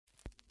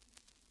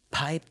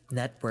Hype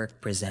Network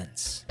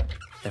presents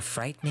the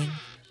frightening,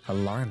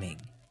 alarming,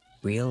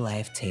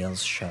 real-life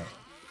tales show.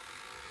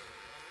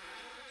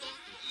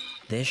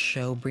 This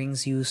show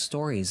brings you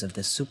stories of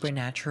the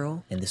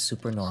supernatural and the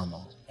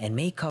supernormal, and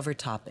may cover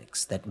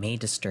topics that may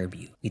disturb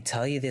you. We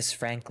tell you this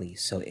frankly,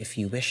 so if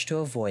you wish to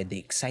avoid the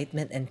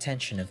excitement and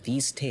tension of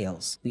these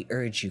tales, we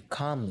urge you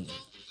calmly,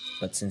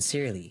 but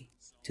sincerely,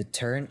 to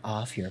turn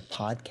off your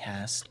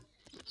podcast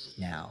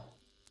now.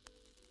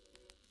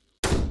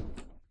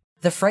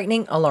 The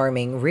frightening,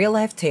 alarming,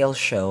 real-life tales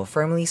show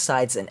firmly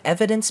sides in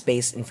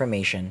evidence-based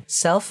information,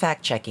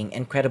 self-fact-checking,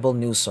 and credible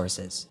news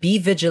sources. Be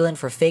vigilant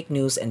for fake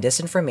news and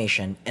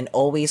disinformation, and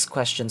always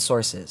question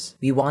sources.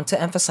 We want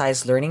to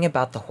emphasize learning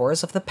about the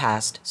horrors of the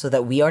past so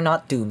that we are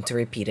not doomed to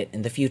repeat it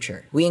in the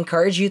future. We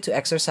encourage you to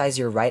exercise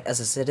your right as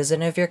a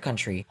citizen of your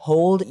country,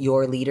 hold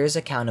your leaders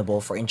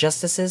accountable for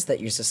injustices that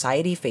your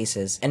society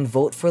faces, and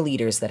vote for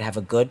leaders that have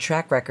a good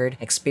track record,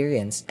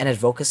 experience, and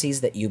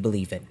advocacies that you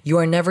believe in. You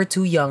are never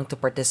too young to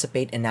participate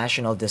in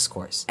national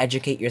discourse.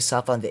 Educate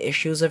yourself on the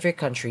issues of your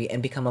country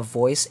and become a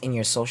voice in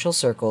your social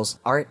circles,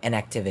 art, and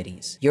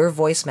activities. Your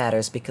voice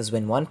matters because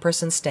when one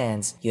person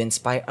stands, you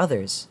inspire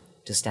others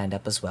to stand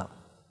up as well.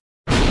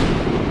 Oh,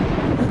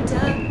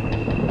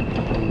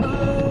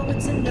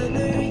 it's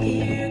another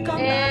year gone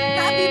by.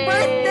 Happy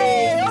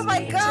birthday! Oh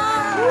my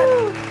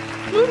god!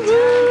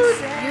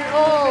 You're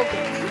old.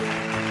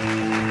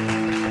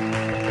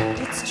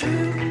 It's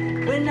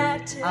true when I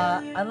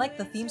tell you. Unlike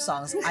the theme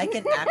songs, I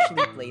can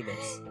actually play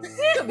this.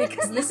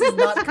 Because this is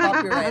not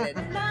copyrighted.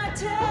 I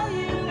tell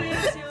you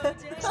it's your day.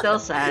 Still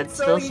sad.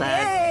 So Still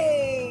sad.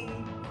 yay!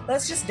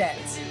 Let's just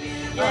dance.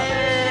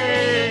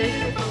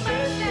 Yay!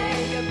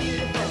 Birthday, a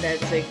beautiful I'm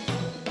dancing.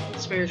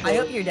 Spiritual. I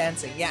hope you're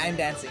dancing. Yeah, I'm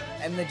dancing.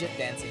 I'm legit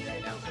dancing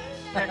right now.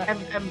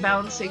 I'm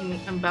bouncing.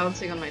 I'm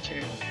bouncing on my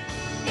chair.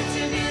 It's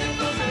a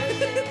beautiful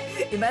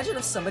birthday. Imagine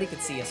if somebody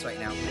could see us right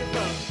now.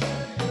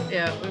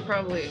 Yeah, we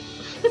probably.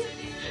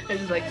 I'm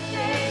just like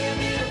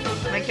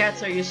my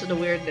cats are used to the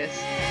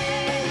weirdness.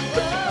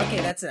 Okay,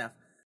 that's enough.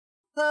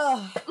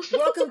 Oh,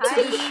 welcome to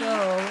the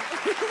show.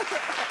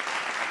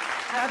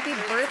 Happy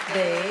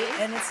birthday,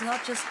 and it's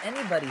not just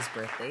anybody's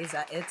birthday.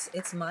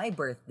 It's my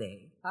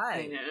birthday. Hi.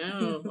 I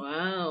know.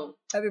 Wow.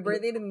 Happy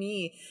birthday to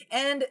me.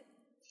 And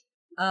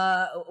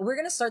we're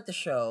gonna start the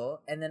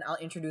show, and then I'll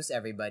introduce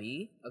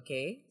everybody.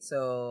 Okay,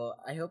 so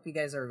I hope you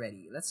guys are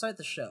ready. Let's start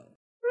the show.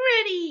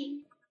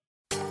 Ready.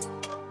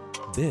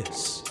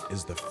 This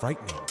is the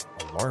frightening,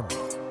 alarming,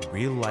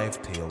 real-life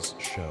tales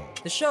show.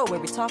 The show where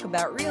we talk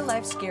about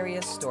real-life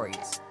scariest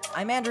stories.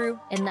 I'm Andrew.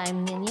 And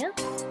I'm Ninya.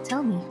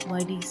 Tell me,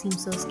 why do you seem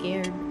so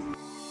scared?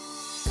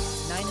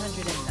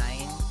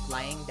 909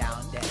 lying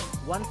down dead.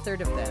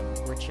 1/3 of them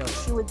were children.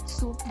 She would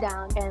swoop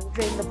down and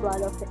drain the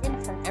blood of the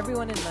infant.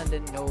 Everyone in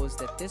London knows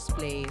that this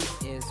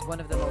place is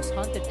one of the most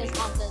haunted It's places.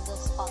 haunted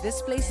as fuck.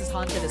 This place is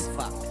haunted as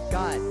fuck.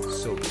 God.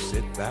 So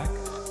sit back,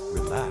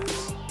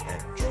 relax,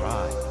 and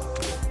try not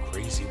to go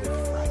crazy with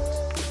fright.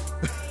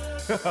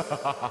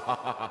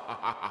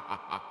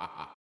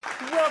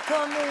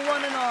 Welcome,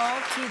 one and all,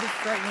 to the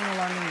frightening,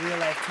 alarming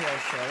real-life tale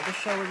show, the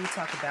show where we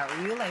talk about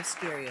real-life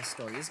scariest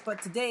stories.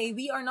 But today,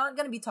 we are not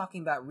going to be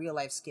talking about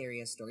real-life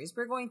scariest stories.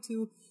 We're going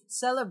to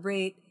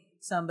celebrate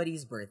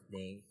somebody's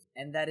birthday,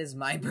 and that is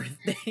my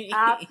birthday.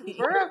 Happy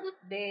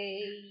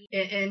birthday.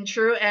 In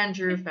true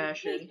Andrew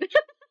fashion.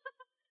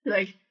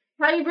 Like,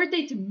 happy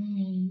birthday to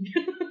me.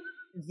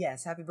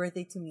 Yes, happy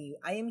birthday to me.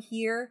 I am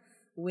here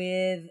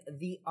with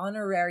the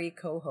honorary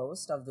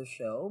co-host of the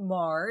show,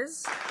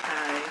 Mars.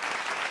 Hi.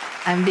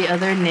 I'm the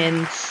other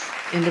nins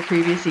in the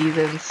previous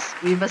seasons.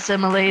 We've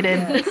assimilated.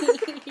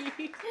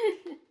 Yes.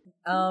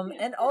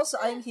 And also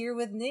I'm here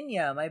with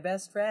Ninya, my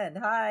best friend.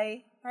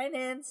 Hi. Hi,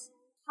 Nins.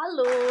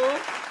 Hello.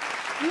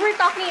 We were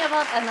talking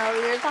about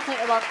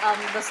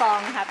the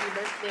song Happy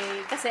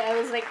Birthday kasi I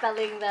was like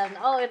telling them,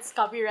 oh, it's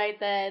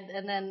copyrighted,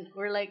 and then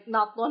we're like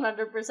not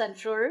 100%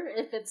 sure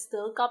if it's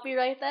still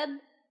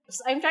copyrighted.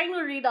 So I'm trying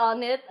to read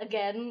on it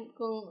again,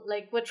 kung,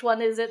 like which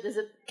one is it?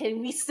 Can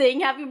we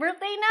sing Happy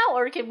Birthday now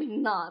or can we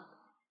not?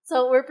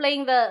 So we're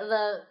playing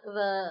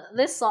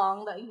this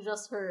song that you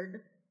just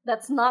heard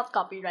that's not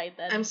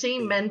copyrighted. I'm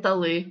singing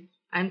mentally.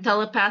 I'm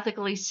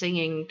telepathically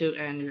singing to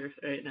Andrew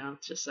right now.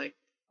 It's just like,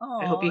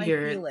 Oh, I hope you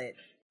hear feel it.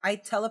 I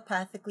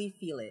telepathically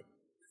feel it.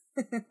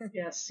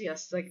 yes,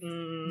 like.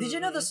 Did you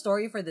know the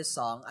story for this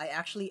song? I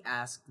actually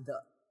asked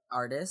the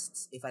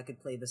artists if I could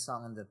play the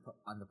song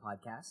on the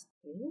podcast,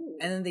 Ooh.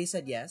 and then they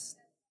said yes.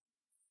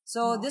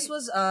 So Nice. this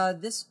was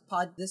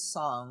this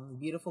song,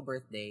 "Beautiful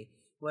Birthday,"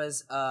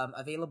 was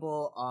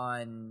available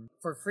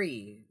for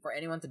free for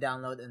anyone to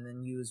download and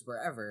then use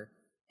wherever.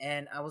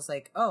 And I was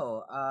like,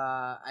 oh,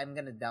 I'm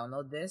gonna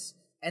download this,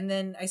 and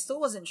then I still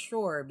wasn't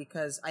sure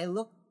because I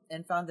looked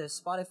and found their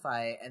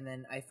Spotify, and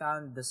then I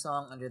found the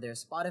song under their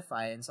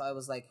Spotify, and so I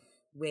was like,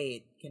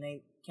 wait, can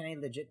I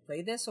legit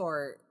play this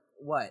or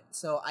what?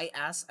 So I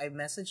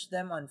messaged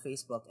them on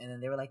Facebook, and then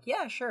they were like,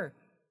 yeah, sure.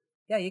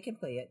 Yeah, you can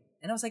play it.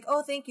 And I was like,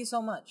 oh, thank you so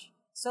much.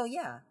 So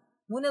yeah,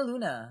 Muna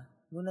Luna.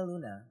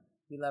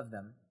 We love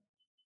them.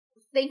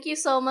 Thank you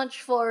so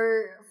much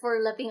for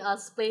letting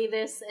us play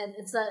this, and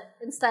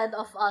instead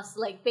of us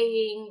like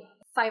paying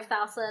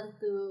 $5,000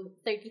 to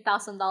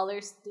 $30,000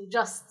 to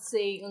just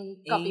sing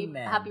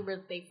Amen. happy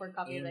birthday for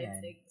copyright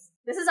Amen. sakes.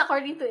 This is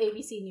according to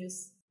ABC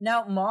News.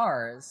 Now,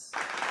 Mars.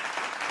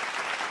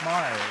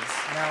 Now,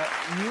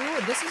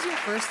 this is your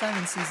first time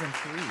in season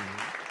 3.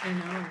 I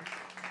know.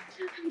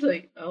 It's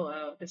like, oh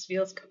wow, this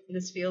feels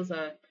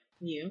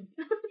new.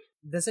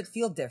 Does it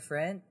feel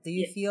different? Do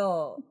you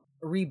feel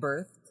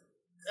rebirthed?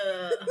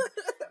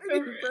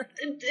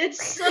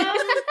 It's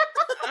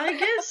I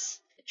guess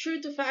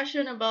true to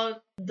fashion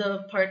about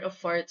the part of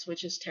farts,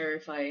 which is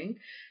terrifying.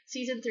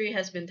 Season 3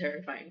 has been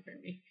terrifying for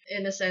me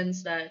in the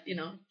sense that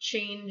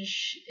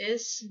change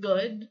is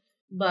good,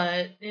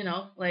 but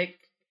like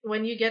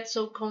when you get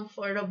so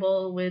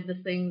comfortable with the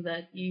thing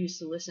that you used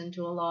to listen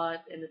to a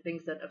lot and the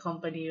things that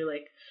accompany you,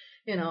 like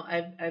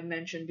I've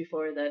mentioned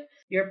before that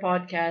your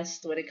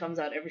podcast, when it comes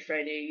out every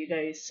Friday, you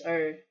guys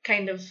are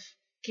kind of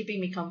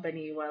keeping me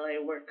company while I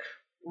work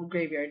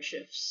graveyard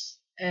shifts.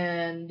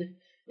 And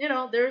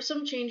there are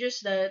some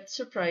changes that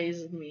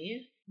surprised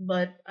me,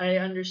 but I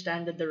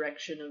understand the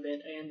direction of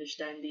it. I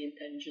understand the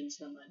intentions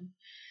naman.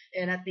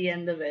 And at the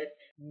end of it,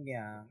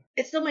 Yeah.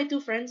 it's still my two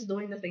friends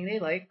doing the thing they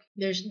like.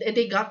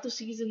 They got to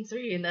season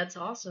 3, and that's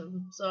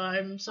awesome. So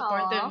I'm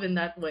supportive Aw. in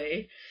that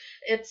way.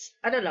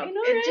 I don't know. I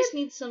know, It right? just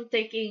needs some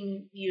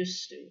taking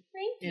used to.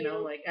 Thank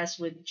you. Like as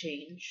with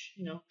change.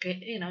 You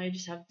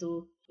just have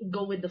to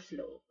go with the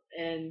flow.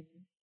 And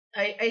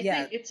I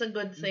Yeah. think it's a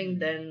good thing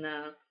then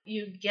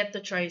you get to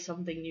try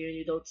something new.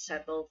 You don't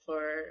settle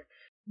for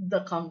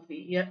the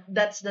comfy. Yeah,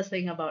 that's the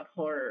thing about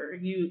horror.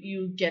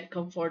 You get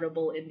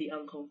comfortable in the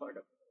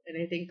uncomfortable. And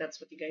I think that's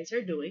what you guys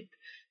are doing.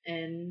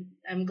 And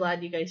I'm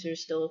glad you guys are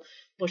still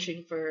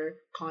pushing for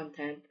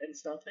content and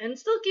stuff and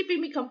still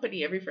keeping me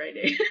company every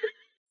Friday.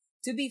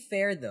 To be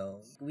fair,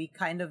 though, we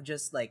kind of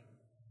just like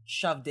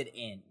shoved it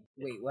in.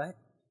 Wait, what?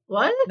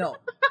 What? No,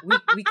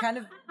 we kind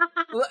of.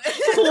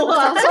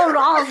 Sounds so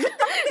wrong.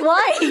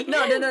 Why? No.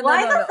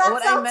 Why does that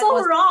What I sound meant so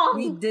was wrong?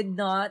 we did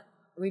not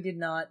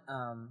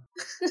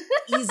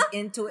ease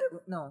into it.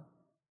 No,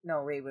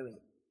 wait.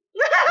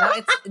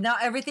 Now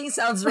everything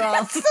sounds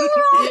wrong.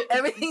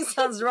 Everything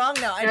sounds wrong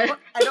now. I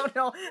don't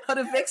know how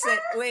to fix it.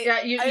 Wait.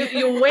 Yeah,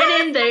 you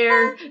went in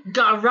there,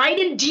 got right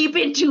in deep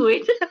into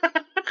it.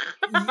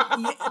 No.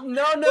 That's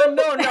not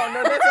what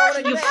I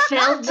You meant.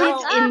 felt No,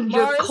 it in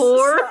your Mars,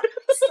 core.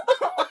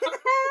 stop.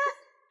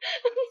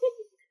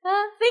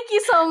 Thank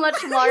you so much,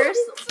 Mars,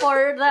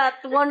 for that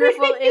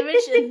wonderful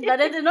image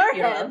embedded in our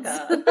You're heads.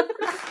 welcome.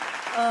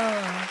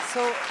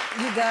 So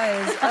you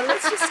guys,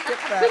 let's just skip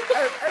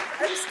that.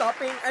 I'm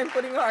stopping. I'm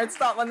putting a hard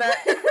stop on that.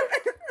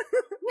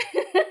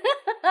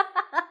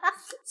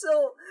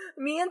 So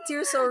me and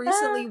Tirso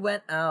recently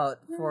went out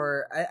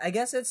for I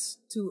guess it's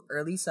to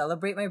early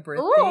celebrate my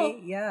birthday.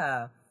 Ooh.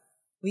 Yeah,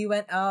 we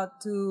went out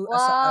to a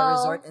Wow.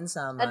 resort in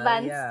Sama.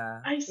 Advance.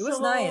 Yeah, I it was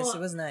saw- nice. It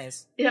was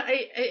nice. Yeah,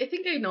 I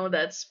think I know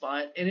that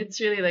spot, and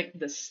it's really like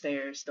the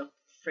stairs, the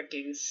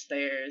freaking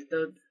stairs.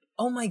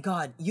 Oh my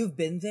god, you've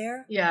been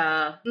there?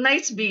 Yeah,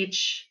 nice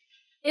beach.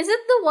 Is it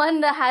the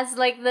one that has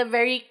like the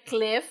very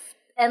cliff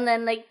and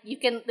then like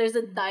there's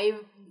a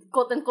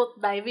quote unquote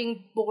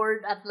diving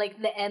board at like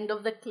the end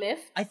of the cliff?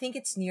 I think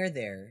it's near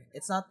there.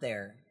 It's not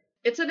there.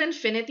 It's an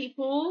infinity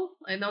pool.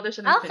 I know there's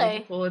an Okay.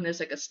 infinity pool, and there's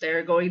like a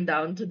stair going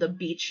down to the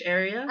beach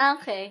area.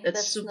 Okay.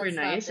 That's super not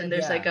nice, it. and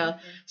there's Yeah. like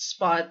a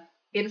spot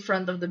in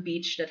front of the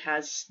beach that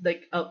has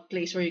like a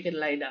place where you can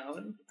lie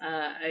down.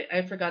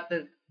 I forgot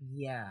the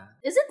Yeah.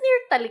 Is it near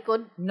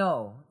Talikod?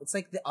 No, it's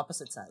like the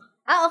opposite side.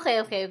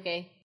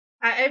 Okay.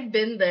 I've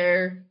been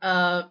there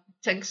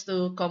thanks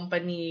to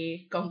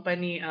company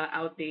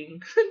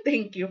outing.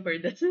 Thank you for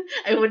this.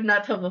 I would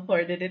not have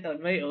afforded it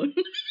on my own.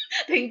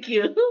 Thank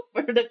you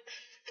for the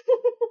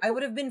I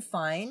would have been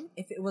fine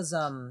if it was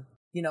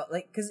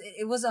like because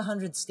it was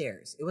 100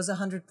 stairs. It was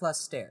 100 plus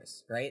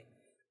stairs, right?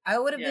 I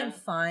would have been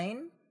Yeah.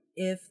 fine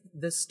if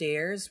the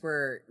stairs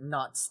were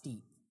not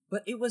steep,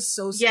 but it was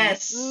so steep.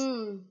 Yes.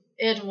 Mm.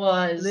 It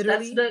was.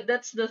 Literally?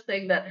 That's the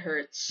thing that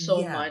hurts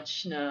so Yeah.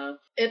 much. No,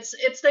 it's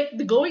like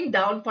the going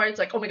down part. It's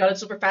like, oh my god, it's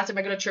super fast. Am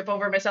I gonna trip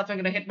over myself? I'm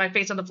gonna hit my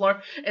face on the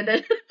floor. And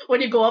then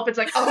when you go up, it's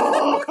like,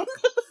 oh,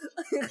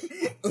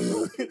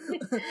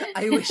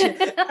 I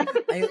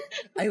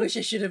wish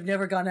I should have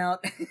never gone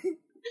out.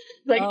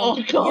 like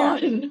oh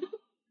god. yeah.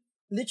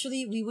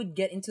 Literally, we would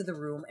get into the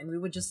room and we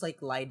would just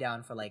like lie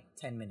down for like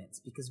 10 minutes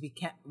because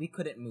we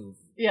couldn't move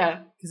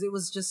Yeah, because it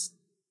was just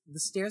the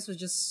stairs were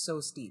just so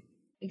steep.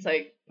 it's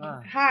like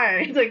Ah.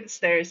 hi. It's like the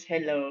stairs.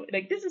 Hello.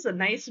 Like this is a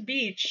nice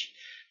beach,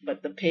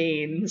 but the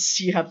pains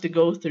you have to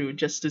go through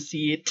just to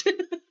see it.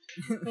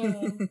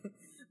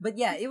 But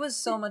yeah, it was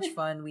so much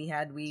fun. We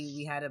had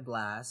a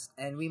blast,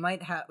 and we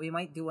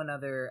might do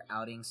another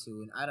outing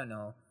soon. I don't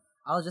know.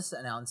 I'll just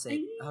announce it.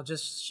 I'll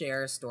just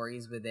share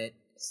stories with it.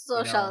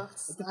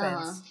 Socials. It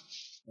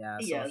depends. Yeah,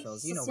 Yes.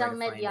 socials. You know Social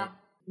where to media. find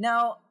it.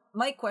 Now,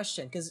 my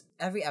question, because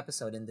every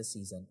episode in this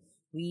season,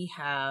 we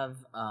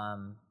have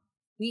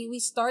we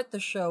start the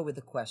show with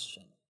a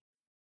question.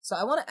 So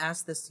I want to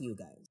ask this to you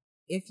guys.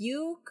 If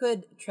you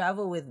could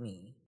travel with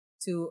me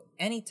to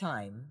any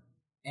time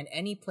and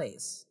any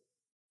place,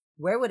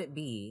 where would it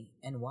be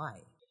and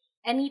why?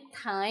 Any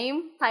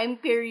time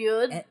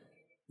period.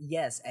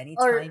 Yes, any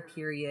Or- time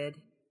period,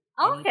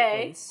 any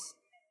Okay. place.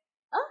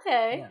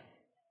 Okay. Yeah.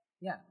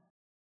 Yeah.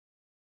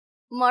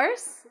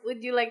 Mars,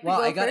 would you like to Well,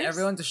 go I got first?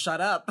 everyone to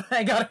shut up.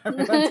 I got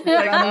everyone to Like,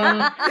 shut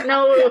up.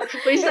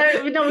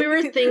 we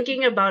were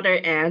thinking about our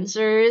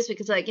answers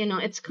because, like,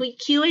 it's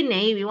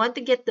Q&A. We want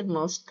to get the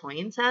most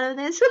points out of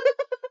this.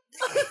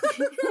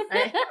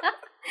 Right?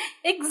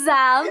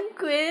 Exam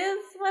quiz.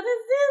 What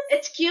is this?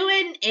 It's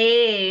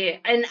Q&A,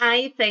 and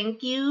I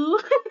thank you.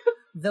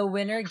 The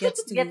winner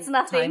gets to Gets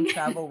nothing. time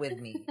travel with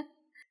me.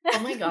 Oh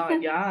my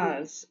god,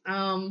 yes.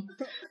 I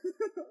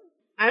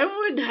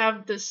would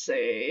have to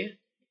say,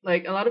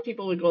 like, a lot of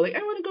people would go like,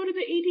 I want to go to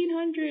the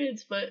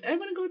 1800s, but I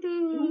want to go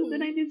to the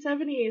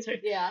 1970s. Or,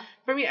 Yeah.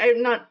 for me,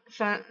 I'm not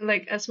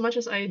like, as much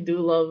as I do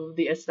love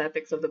the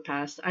aesthetics of the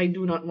past, I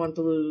do not want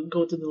to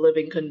go to the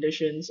living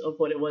conditions of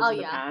what it was in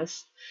the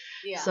past.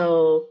 Yeah.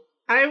 So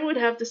I would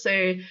have to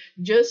say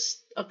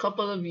just a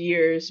couple of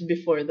years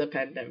before the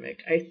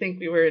pandemic. I think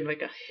we were in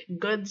like a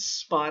good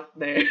spot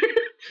there.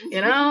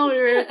 We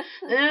were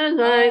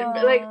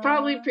like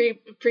probably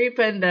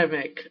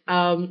pre-pandemic.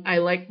 I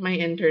like my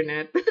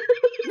internet.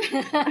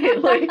 I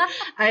like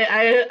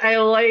I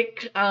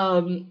like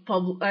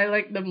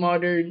the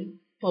modern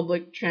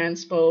public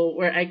transpo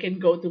where I can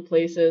go to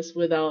places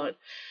without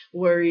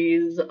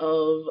worries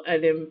of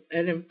an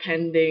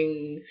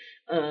impending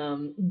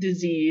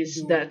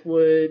disease that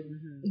would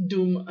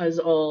doom us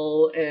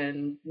all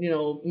and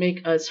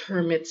make us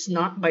hermits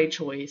not by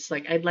choice.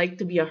 Like, I'd like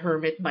to be a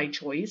hermit by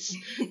choice.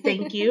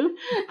 Thank you.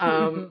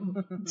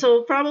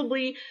 So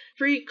probably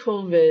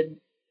pre-COVID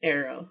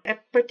era. I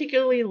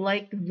particularly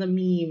like the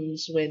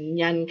memes when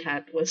Nyan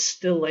Cat was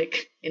still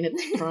like in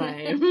its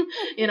prime.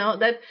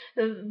 That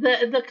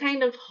the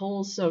kind of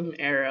wholesome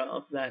era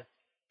of that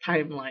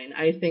timeline.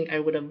 I think I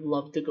would have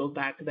loved to go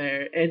back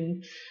there.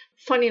 And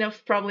funny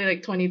enough, probably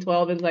like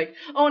 2012 is like,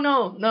 oh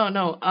no.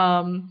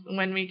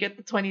 When we get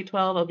to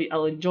 2012,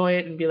 I'll enjoy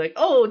it and be like,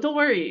 oh, don't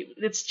worry,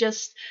 it's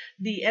just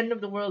the end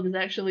of the world is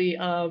actually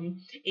 8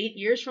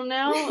 years from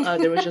now.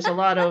 There was just a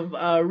lot of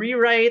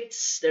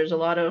rewrites. There's a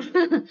lot of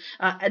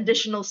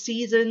additional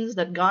seasons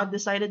that God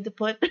decided to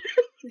put.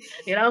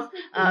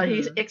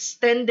 He's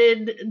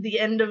extended the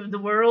end of the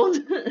world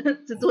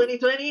to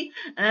 2020.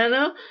 I don't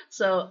know.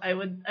 So I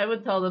would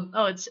tell them,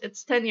 oh,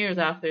 it's 10 years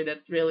after that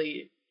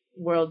really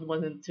world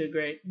wasn't too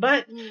great.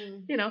 But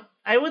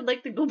I would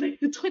like to go back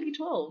to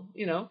 2012.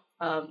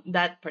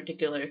 That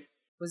particular.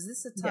 Was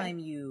this the time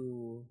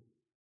you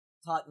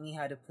taught me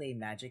how to play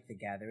Magic the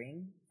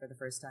Gathering for the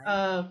first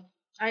time?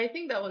 I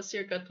think that was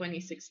circa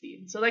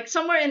 2016. So like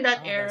somewhere in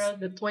that era,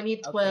 the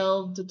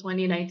 2012 to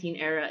 2019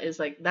 era is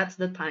like, that's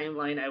the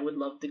timeline I would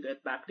love to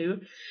get back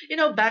to.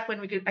 Back when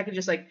I could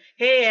just like,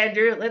 hey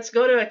Andrew, let's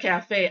go to a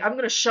cafe. I'm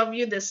gonna shove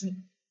you this.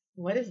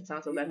 Why does it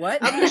sound so bad?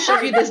 What? I'm gonna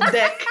shove you this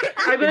deck.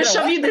 I'm gonna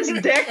shove you this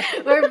deck.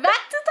 We're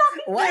back to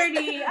talking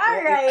dirty.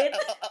 All right.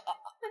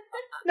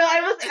 No,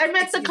 I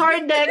meant the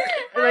card deck.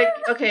 Like,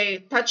 okay,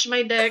 touch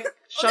my deck,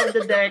 shove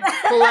the deck,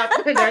 pull out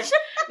the deck.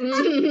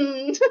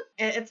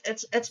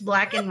 It's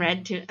black and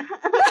red too.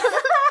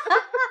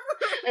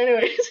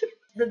 Anyways,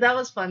 that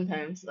was fun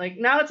times. Like,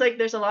 now it's like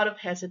there's a lot of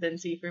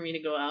hesitancy for me to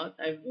go out.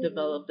 I've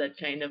developed that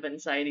kind of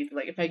anxiety to,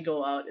 like, if I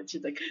go out, it's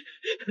just like,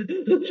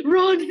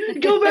 run,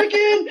 go back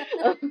in.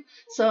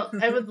 So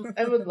I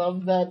would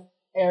love that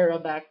era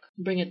back,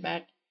 bring it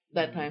back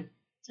that time.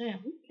 So yeah.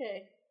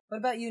 Okay. What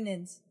about you,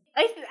 Nins?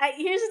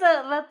 Here's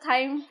the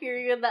time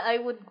period that I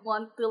would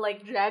want to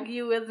like drag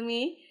you with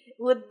me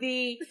would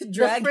be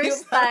Drag the you?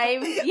 first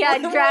time. Yeah,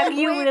 drag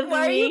you Wait, with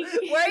why me.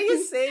 Why are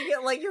you saying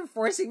it like you're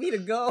forcing me to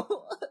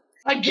go?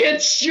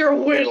 Against your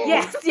will.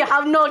 Yes, you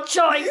have no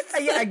choice.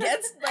 Yeah,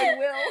 against my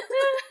will.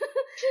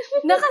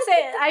 No, kasi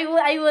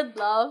I would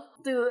love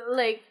to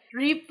like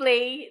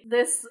replay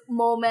this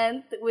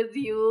moment with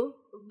you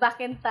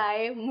back in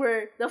time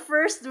where the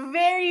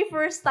very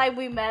first time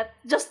we met,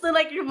 just to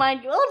like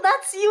remind you, oh,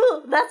 that's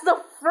you. That's the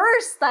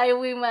first time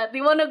we met. Do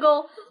you want to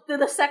go to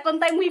the second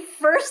time we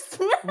first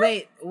met?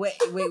 Wait,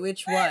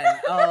 which one?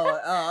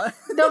 Oh.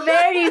 The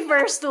very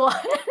first one.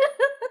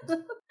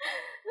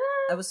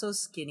 I was so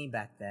skinny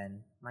back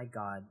then. My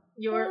God.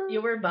 You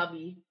were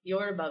Bobby.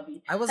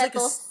 I was like a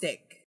Petals.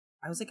 stick.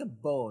 I was like a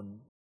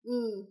bone.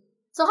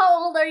 So how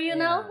old are you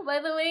Yeah. now, by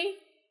the way?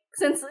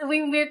 Since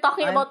we're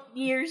talking I'm- about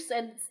years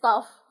and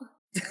stuff.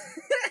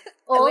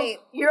 Old? Wait.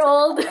 You're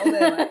old. How old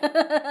am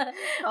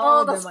How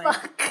Old old as am I?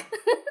 fuck.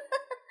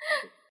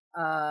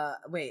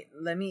 Wait.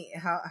 Let me.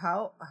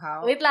 How?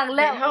 Wait lang.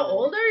 Wait, how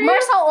old are you?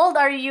 Mars, how old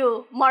are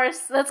you?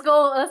 Mars, let's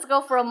go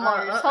from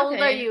Mars. How old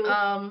are you?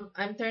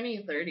 I'm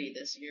turning 30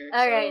 this year. so-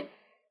 Alright.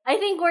 I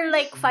think we're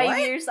like 5 What?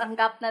 years ang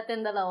gap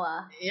natin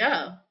dalawa.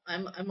 Yeah,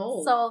 I'm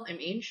old. So- I'm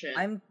ancient.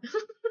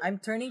 I'm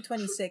turning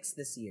 26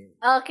 this year.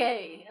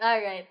 Okay,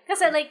 alright.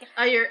 Kasi like,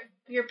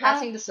 You're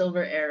passing the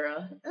silver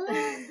era.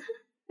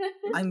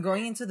 I'm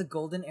going into the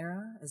golden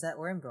era. Is that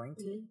where I'm going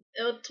to?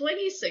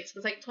 26.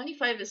 It's like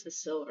 25 is the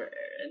silver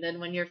era, and then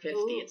when you're 50,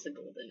 Ooh. it's the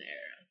golden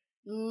era.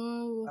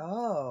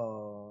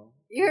 Oh.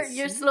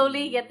 You're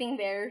slowly getting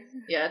there.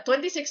 Yeah,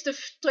 26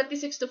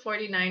 to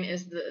 49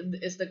 is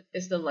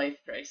the life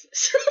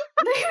crisis.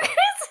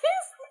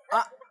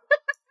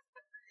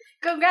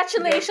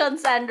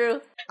 Congratulations,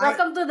 Andrew.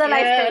 Welcome to the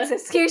life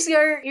crisis. Here's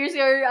your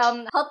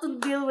how to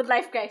deal with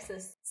life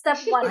crisis. Step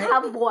 1,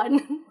 have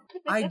one.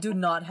 I do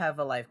not have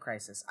a life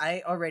crisis.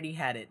 I already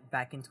had it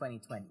back in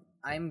 2020.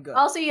 I'm good.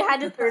 Also, you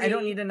had it early. I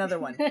don't need another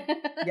one.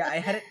 Yeah, I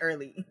had it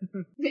early.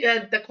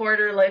 Yeah, the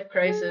quarter life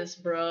crisis,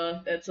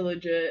 bruh. That's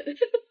legit.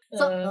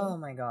 Oh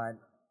my god.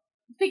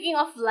 Speaking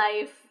of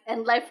life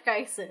and life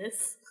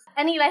crisis,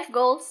 any life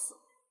goals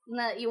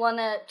that you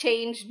wanna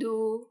change,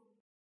 do?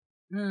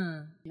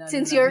 No,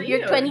 Since no,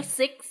 you're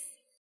 26.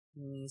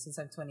 Me, since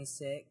I'm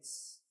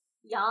 26.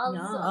 Yes.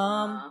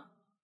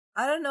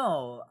 I don't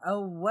know.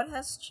 What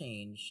has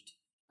changed?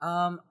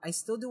 I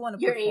still do want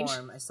to Your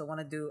perform. age. I still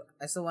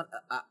want.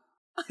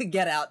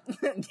 Get out.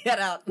 Get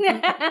out.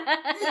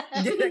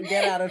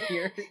 Get out of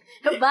here.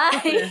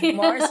 Bye.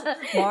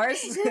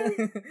 Mars.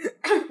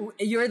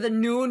 You're the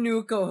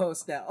new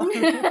co-host now.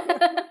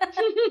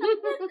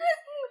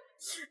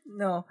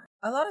 No,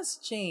 a lot has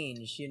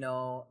changed.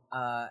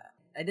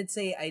 I did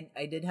say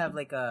I did have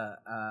like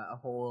a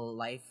whole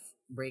life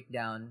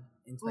breakdown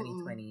in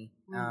 2020.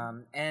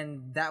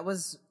 And that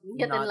was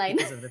Get in not line.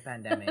 because of the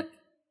pandemic.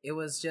 It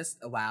was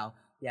just wow.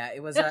 Yeah,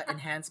 it was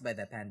enhanced by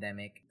the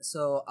pandemic.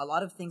 So a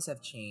lot of things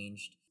have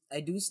changed.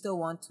 I do still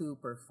want to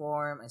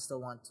perform. I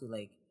still want to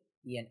like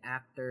be an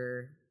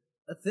actor,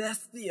 a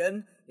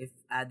thespian. If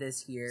Ad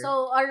is here.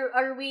 So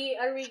are we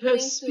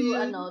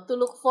going to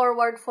look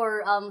forward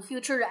for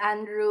future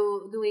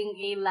Andrew doing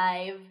a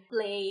live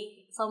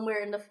play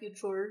somewhere in the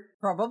future?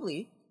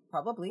 Probably.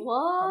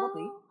 Wow.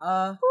 Probably.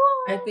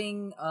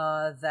 Hoping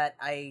that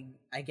I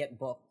get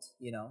booked,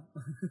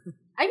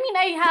 I mean,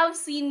 I have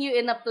seen you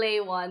in a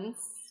play once.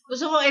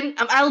 So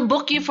I'll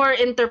book you for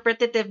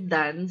interpretative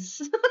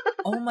dance.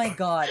 Oh my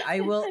god,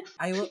 I will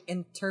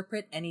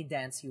interpret any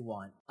dance you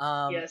want.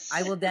 Yes.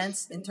 I will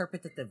dance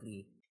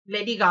interpretatively.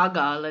 Lady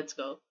Gaga, let's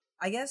go.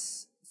 I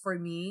guess for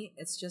me,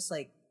 it's just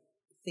like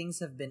things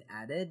have been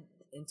added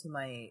into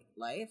my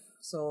life.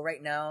 So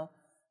right now,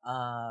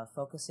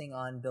 focusing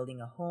on building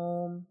a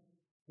home,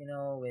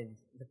 with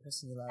the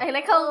person you love. I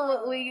like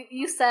how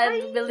you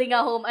said building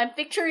a home. I'm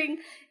picturing.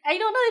 I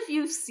don't know if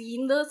you've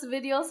seen those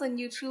videos on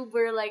YouTube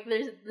where like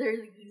there's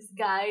these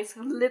guys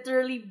who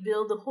literally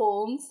build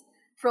homes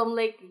from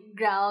like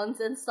grounds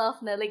and stuff.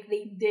 And like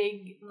they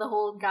dig the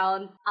whole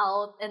ground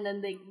out and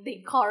then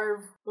they carve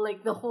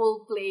like the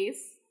whole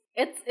place.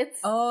 It's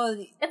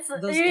those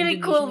really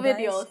cool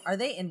Indonesian guys? videos. Are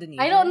they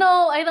Indonesian? I don't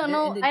know. I They're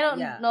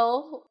don't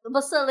know.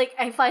 But still, like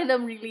I find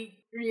them really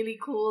really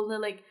cool. And they're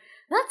like,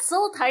 that's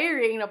so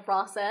tiring, the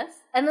process.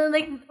 And then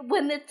like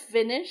when it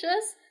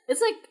finishes,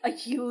 it's like a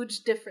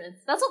huge difference.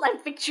 That's what I'm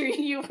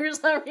picturing you for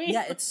some reason.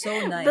 Yeah, it's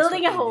so nice.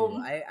 Building what a they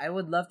home. do. I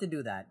would love to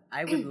do that.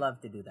 I would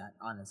love to do that,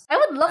 honestly. I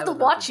would love to love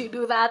watch to you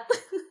do do that.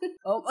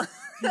 Oh,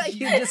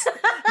 you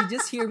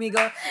just hear me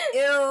go,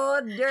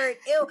 ew, dirt,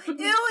 ew,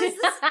 is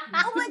this?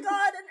 Oh my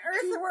god, an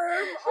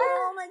earthworm!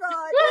 Oh my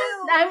god,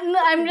 ew.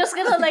 I'm just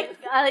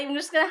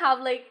gonna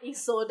have like a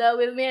soda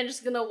with me. I'm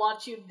just gonna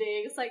watch you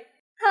dig. It's like,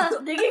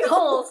 digging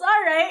holes.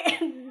 All right,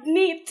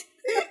 neat.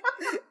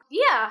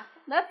 Yeah,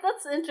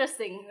 that's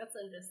interesting. That's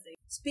interesting.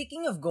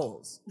 Speaking of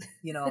goals,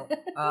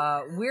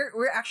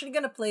 we're actually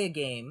gonna play a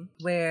game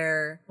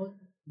where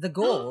the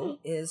goal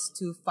is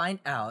to find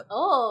out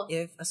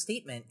if a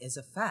statement is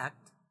a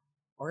fact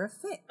or a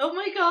fake. Oh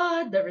my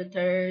god, the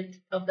return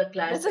of the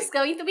classic. This is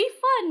going to be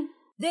fun.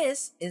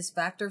 This is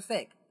fact or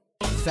fake.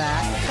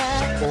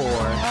 Fact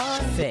or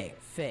fake.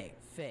 Fake.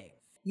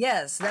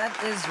 Yes, that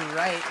is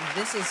right.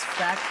 This is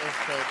fact or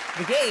fake.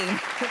 The game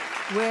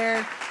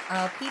where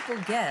people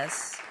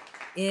guess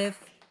if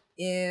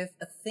a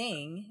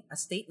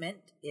statement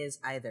is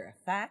either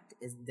a fact,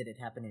 did it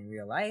happen in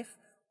real life,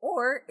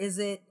 or is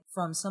it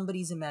from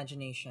somebody's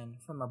imagination,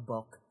 from a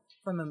book,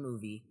 from a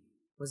movie?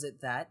 Was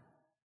it that?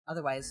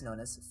 Otherwise known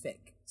as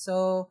fake.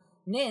 So,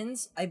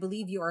 Nins, I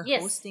believe you are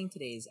hosting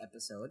today's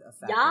episode of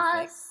Fact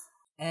or Fake.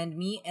 And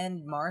me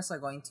and Mars are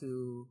going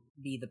to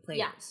be the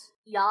players.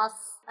 Yes.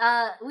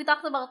 We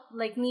talked about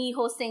like me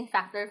hosting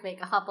Fact or Fake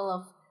a couple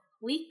of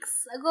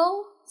weeks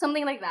ago,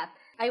 something like that.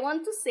 I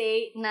want to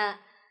say na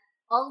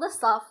all the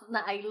stuff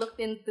na I looked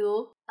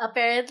into,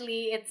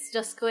 apparently it's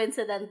just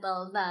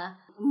coincidental na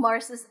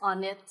Mars is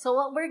on it. So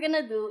what we're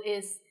gonna do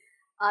is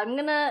I'm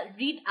gonna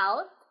read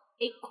out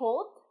a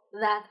quote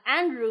that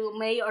Andrew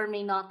may or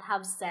may not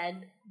have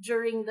said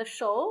during the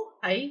show.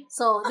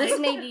 So this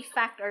may be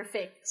fact or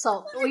fake.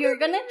 So you're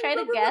gonna try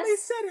to guess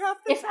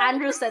if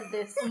Andrew said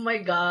this. Oh my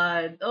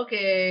god.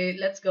 Okay,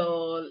 let's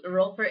go.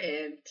 Roll for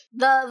it.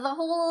 The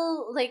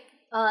whole like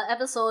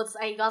episodes,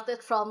 I got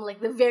it from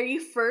like the very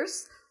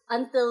first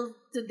until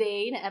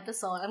today na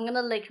episode. I'm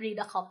gonna like read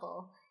a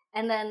couple.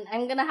 And then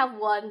I'm gonna have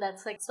one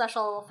that's like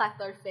special fact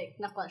or fake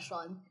na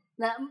question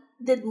Na,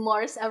 did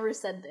Morse ever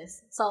said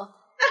this? So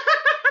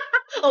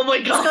Oh my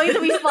it's god. going to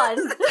be fun.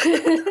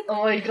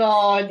 Oh my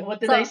god. What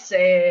did So- I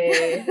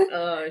say?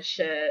 Oh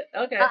shit.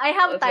 Okay. I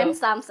have let's go.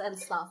 timestamps and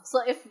stuff.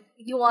 So if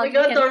you Oh my want, you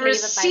god, can the play the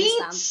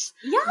timestamps. receipts.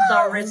 Yeah. The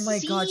Oh receipts. my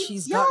god,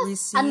 she's got Yes,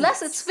 receipts.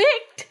 unless it's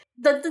faked.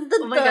 Dun, dun,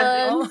 dun, Oh my god.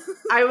 dun.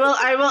 Oh.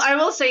 I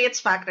will say it's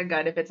fact or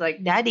god if it's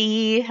like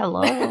Daddy,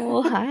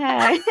 hello,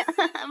 hi.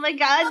 Oh my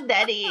god,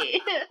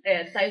 Daddy.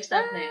 Ayan,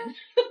 timestamp na yan.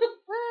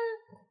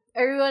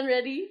 Everyone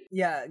ready?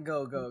 Yeah,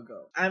 go.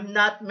 I'm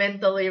not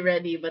mentally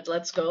ready, but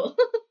let's go.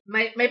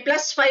 My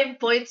plus 5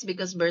 points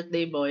because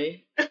birthday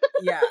boy.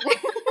 Yeah.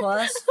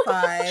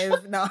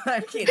 +5. No,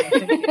 I'm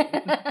kidding.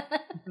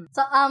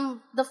 So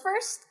the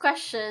first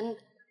question,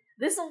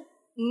 this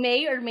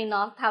may or may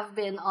not have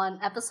been on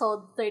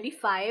episode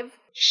 35.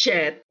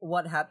 Shit.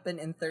 What happened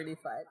in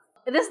 35?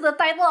 The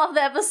title of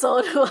the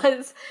episode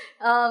was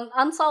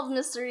Unsolved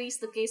Mysteries,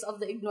 the Case of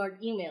the Ignored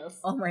Emails.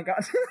 Oh my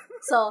god.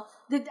 So,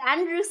 did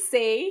Andrew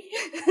say,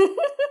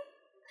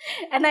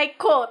 and I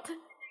quote,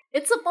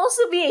 "It's supposed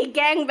to be a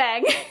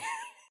gangbang."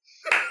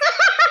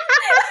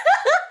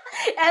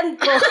 End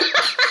quote.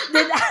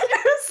 Did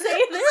Andrew say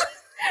this?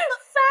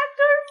 Fact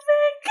or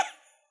fake?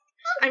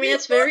 I mean,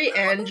 it's very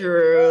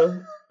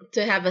Andrew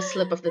to have a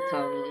slip of the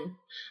tongue.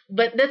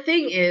 But the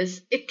thing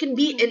is, it can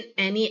be in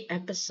any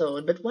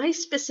episode. But why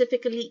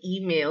specifically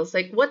emails?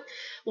 Like, what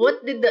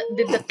did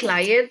the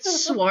client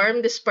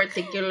swarm this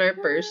particular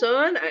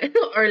person,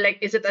 or like,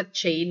 is it a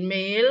chain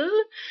mail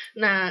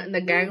na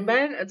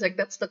gangbang? It's like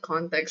that's the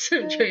context.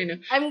 I'm trying to.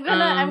 I'm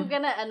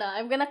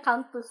gonna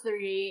count to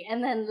 3,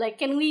 and then like,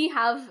 can we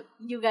have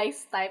you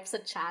guys type a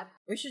chat?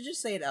 We should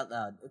just say it out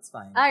loud. It's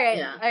fine. All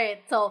Yeah. right.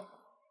 So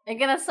I'm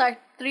gonna start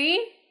 3,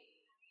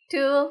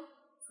 2,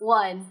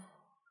 1.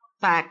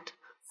 Fact.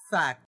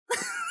 Fact.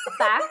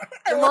 Fact.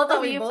 I Both love how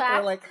of we you both fact.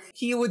 were like,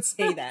 he would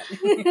say that.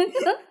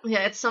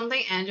 Yeah, it's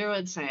something Andrew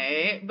would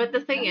say. But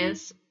the thing Uh-huh.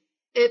 is,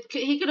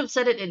 he could have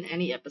said it in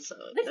any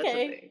episode. That's the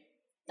Okay. thing.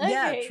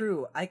 Yeah, Okay.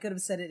 true. I could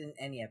have said it in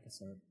any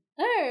episode.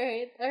 All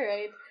right.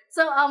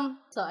 So I'm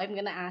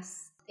gonna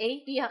ask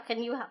A. Can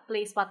you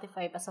play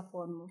Spotify as a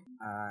phone mo?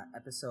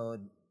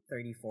 Episode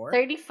 34?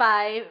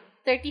 35.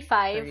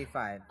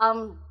 35.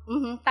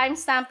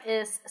 Timestamp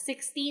is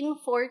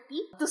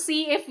 1640 to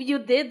see if you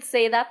did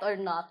say that or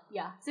not.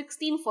 Yeah,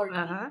 1640.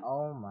 Uh-huh.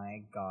 Oh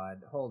my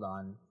god. Hold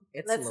on.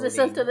 It's Let's loading.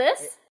 listen to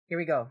this.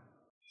 Here we go.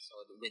 So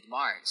with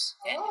Mars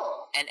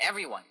and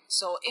everyone.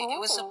 So it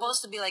was supposed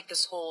to be like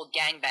this whole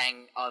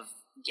gangbang of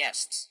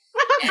guests,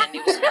 and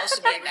it was supposed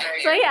to be a nightmare.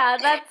 So yeah,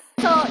 that's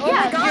so Oh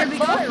yeah, my god, you're we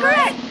both got it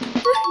correct.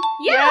 right.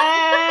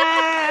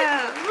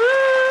 Yeah.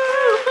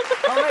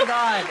 Oh my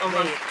god. Oh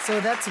my- Wait, so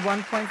that's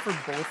 1 point for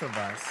both of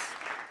us.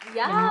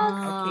 Yeah.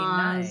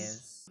 Okay,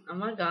 nice. Oh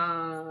my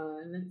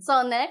god.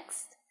 So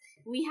next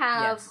we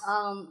have Yes.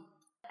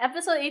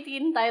 episode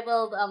 18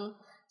 titled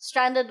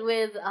Stranded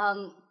with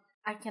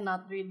I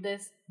cannot read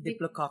this.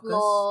 Diplococcus?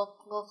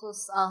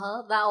 Diplococcus,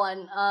 that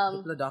one.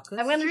 Diplodocus?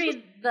 I'm gonna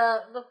read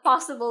the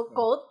possible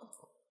quote.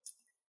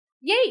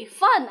 Yay,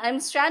 fun! I'm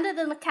stranded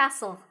in a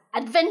castle.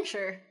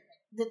 Adventure.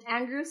 Did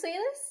Andrew say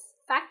this?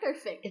 Fact or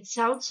fake? It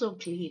sounds so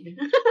clean.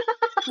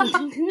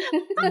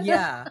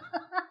 Yeah.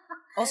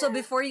 Also,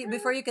 before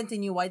you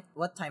continue,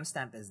 what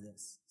timestamp is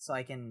this? So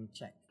I can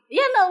check.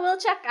 Yeah, no, we'll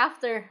check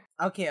after.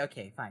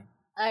 Okay, fine.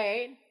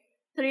 Alright.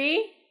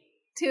 3,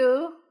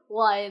 2,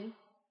 1.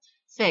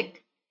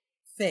 Fake.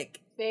 Fake.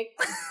 Fake.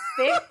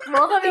 Fake?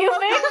 Both of you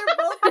fake?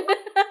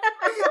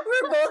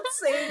 We're both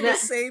saying the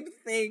same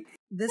thing.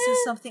 This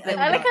is something I would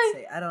I like not how-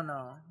 say. I don't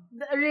know.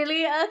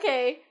 Really?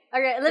 Okay.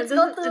 Alright, let's it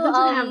go doesn't, to it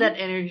doesn't have that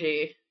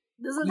energy.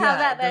 Doesn't Yeah, have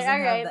that. it doesn't have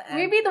Alright. the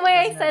Maybe the way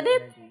I doesn't have said the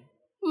it. energy.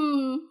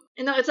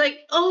 You know, it's like,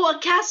 oh, a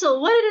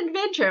castle. What an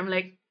adventure. I'm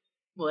like,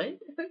 what?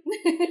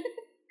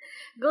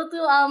 Go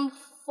to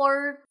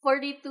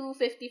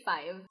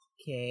 4255.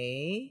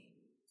 Okay.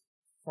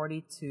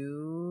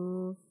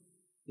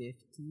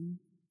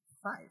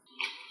 4255.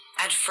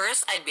 At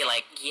first, I'd be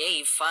like,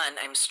 "Yay, fun!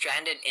 I'm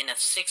stranded in a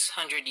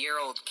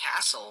 600-year-old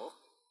castle."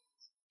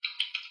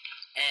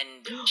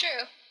 And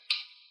True.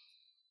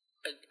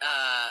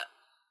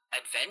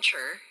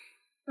 Adventure.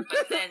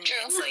 But then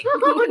it's like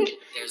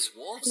there's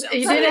wolves outside.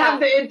 You didn't have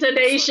the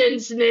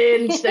intonations,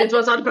 Nins. It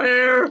was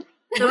unfair.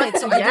 Right,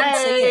 so I didn't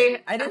say Yay.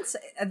 it. I didn't say.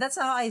 That's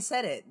how I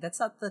said it. That's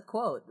not the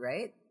quote,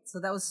 right? So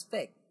that was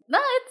fake. No,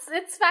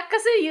 it's fact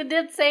kasi you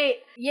did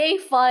say, yay,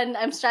 fun,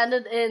 I'm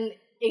stranded in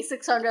a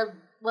 600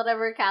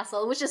 whatever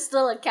castle, which is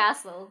still a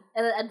castle,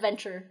 and an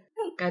adventure.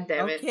 God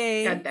damn it.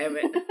 Okay. God damn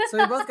it. So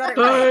we both got it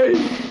right.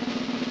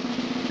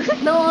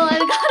 No, I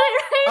got it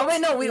right! Oh wait,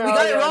 no, we No,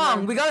 got it no, wrong.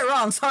 no. We got it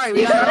wrong. Sorry,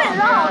 we You got got it it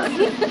wrong. wrong!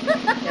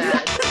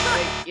 Yeah, it's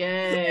like,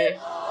 yay.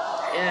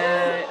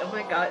 Yay. Oh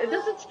my god. It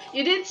doesn't.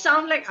 You didn't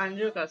sound like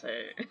Andrew kasi.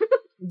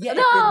 Yeah,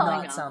 No. it did Oh my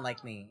not God. sound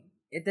like me.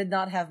 It did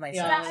not have my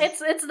Yeah. sound.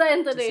 It's the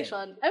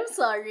intonation. I'm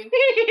sorry.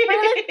 But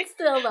like,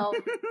 still though.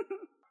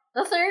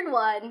 the third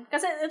one,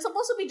 because it's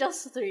supposed to be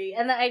just 3,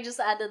 and then I just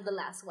added the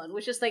last one,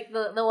 which is like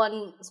the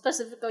one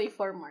specifically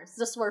for Mars,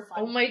 just for fun.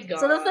 Oh my god.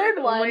 So the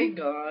third one. Oh my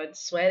god.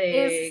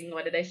 Sweating.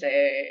 What did I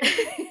say?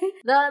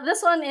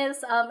 This one is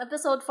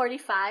episode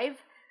 45,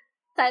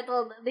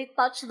 titled "They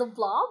Touch the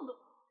Blob."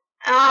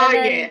 Ah, And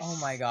then- yes. Oh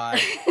my god.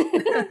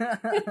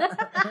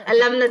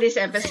 Alam na this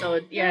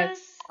episode. Yes.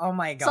 Oh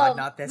my god, So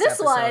not this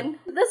this episode. one,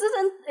 this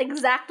isn't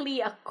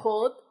exactly a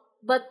quote,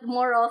 but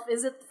more of,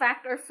 is it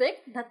fact or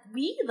fic that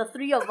we, the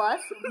three of us,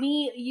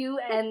 me, you,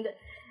 and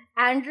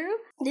Andrew,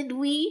 did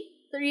we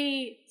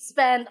three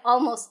spend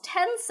almost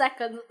 10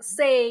 seconds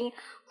saying,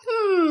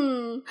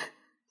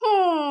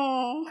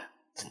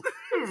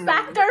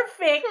 fact or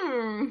fic?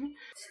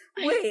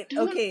 Wait,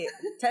 okay.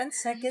 10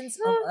 seconds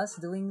of us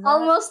doing that?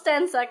 Almost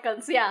 10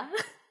 seconds, yeah.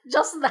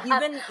 Just that.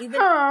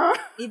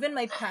 Even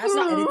my past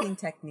editing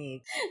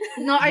technique.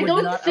 No, I Would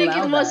don't not think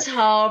allow it was that.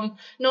 hum.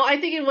 No,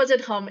 I think it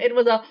wasn't hum. It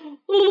was a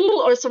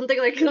ooh or something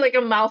like a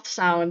mouth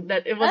sound.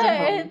 That it wasn't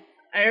Alright. hum.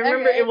 I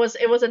remember Alright.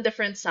 it was a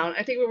different sound.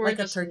 I think we were Like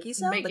a just turkey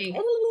sound?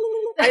 making.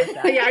 Like,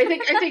 Yeah,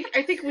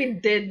 I think we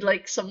did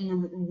like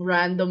some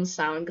random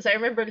sound because I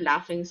remember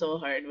laughing so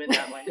hard with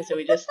that one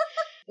because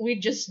we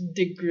just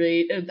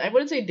degraded. I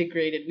wouldn't say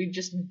degraded. We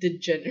just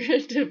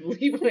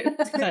degeneratively went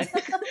back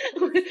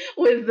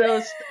with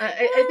those.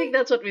 I think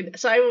that's what we.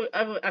 So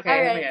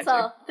okay. Alright,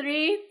 so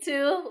 3,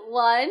 2,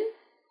 1.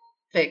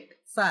 Thick.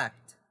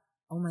 Fact.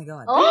 Oh my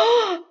god.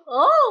 Oh!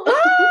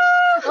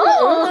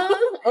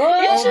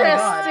 Oh,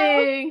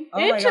 Interesting. Oh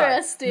my god.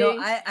 Interesting. No,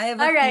 I have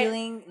a Alright.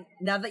 feeling,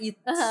 now that you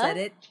Uh-huh. said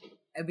it,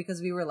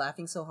 because we were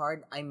laughing so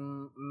hard, I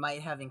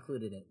might have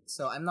included it.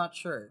 So I'm not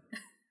sure.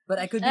 But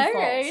I could be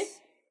Alright. false.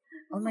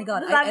 Oh my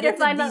god, Is I that your edited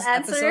final these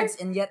answer? episodes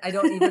and yet I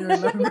don't even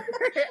remember.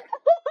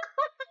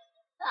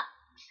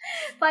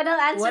 Final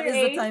answer What is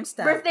A. the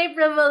timestamp? Birthday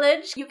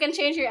privilege. You can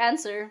change your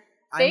answer.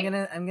 Fake?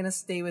 I'm gonna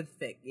stay with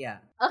fic, yeah.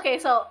 Okay,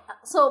 so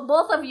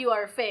both of you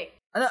are fake.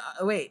 No,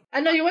 wait. I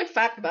know you went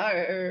fact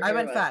bar. I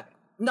went what? fact.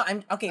 No,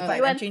 I'm okay, Oh. fine.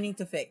 You I'm went- changing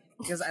to fic.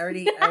 Because I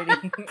already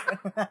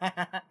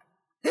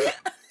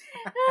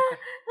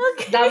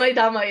Okay.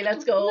 Damay.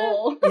 Let's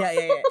go.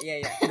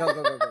 yeah.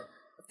 Go.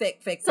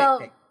 Fic. So,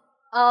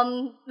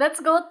 let's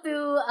go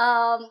to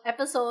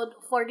episode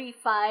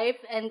 45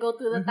 and go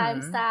to the Mhm.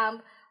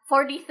 timestamp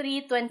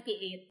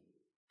 43:28.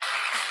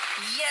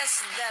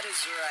 Yes, that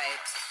is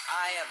right.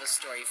 I have a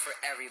story for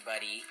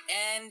everybody,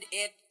 and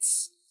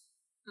it's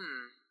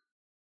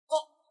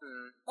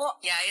Oh.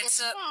 yeah, it's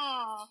a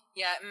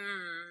yeah. The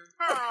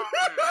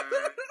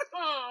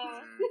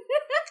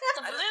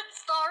Blitz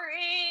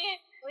story.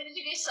 Why did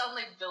you guys sound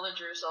like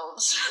villagers all of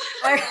a sudden?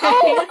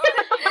 Alright.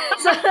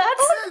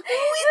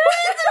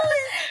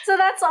 So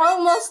that's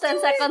almost 10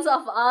 seconds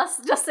of us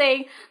just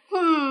saying,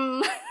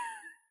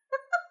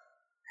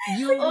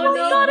 You Oh,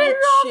 no. made me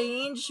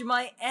change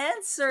my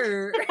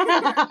answer.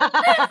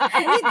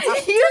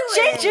 You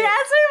changed your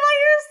answer by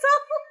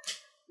yourself.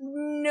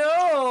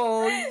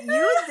 No,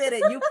 you did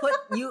it.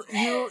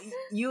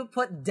 You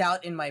put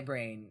doubt in my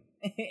brain.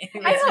 I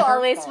It's will your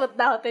always fault. put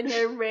doubt in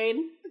your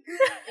brain.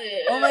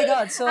 Oh my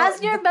god! So As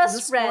your best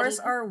the friend, scores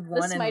are this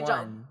 1 is and my 1.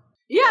 job.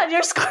 Yeah,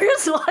 your score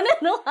is 1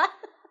 and 1.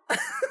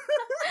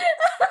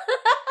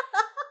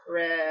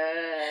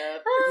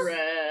 Rep.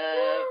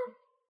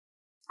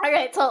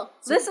 Alright, so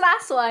this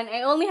last one,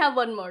 I only have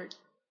one more.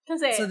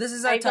 Kasi So this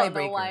is our I don't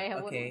know why I tiebreaker.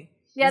 have one more. Okay.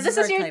 Yeah, this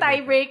is our your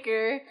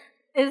tiebreaker.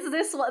 Is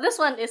this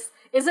one is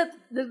it,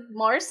 did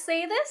Mars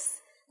say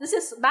this? This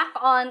is back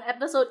on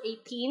episode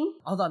 18.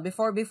 Hold on,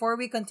 before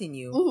we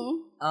continue,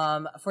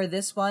 for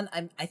this one,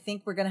 I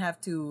think we're gonna have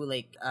to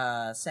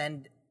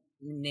send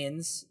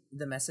Nins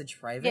the message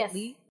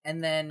privately,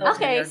 and then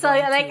Okay, we are so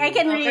going like I to-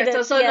 can read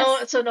it. So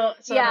yes. no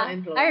Yeah.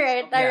 influence.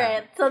 Alright, Okay.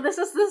 alright. So this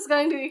is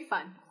going to be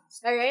fun.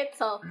 Alright,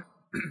 so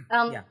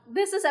Yeah.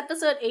 this is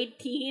episode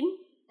 18,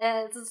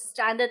 and it's a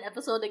stranded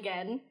episode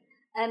again.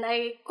 And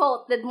I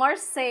quote, did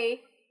Mars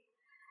say,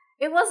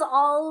 "It was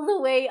all the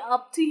way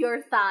up to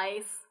your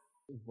thighs."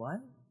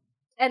 What?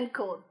 End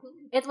quote.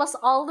 It was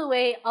all the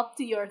way up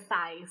to your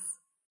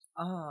thighs.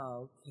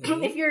 Oh, If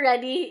okay. you're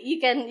ready, you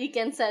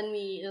can send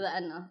me the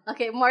ano.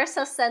 Okay, Mars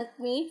has sent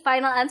me.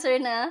 Final answer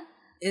na.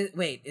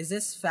 Wait, is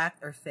this fact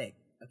or fic?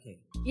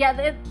 Okay. Yeah,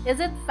 is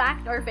it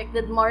fact or fic?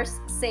 Did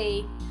Mars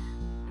say,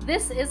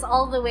 "This is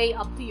all the way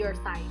up to your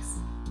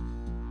thighs"?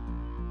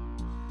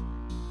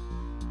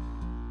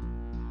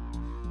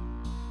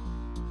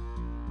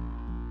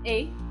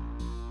 A.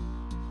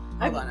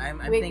 Hold on, I'm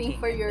waiting thinking.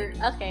 for I'm your.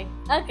 thinking.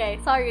 Okay.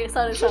 Sorry.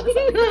 Sorry.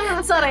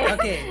 Sorry.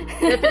 Okay.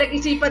 May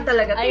pinag-isipan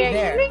talaga. Okay.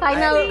 There.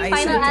 Final I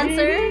final sent it.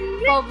 answer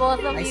for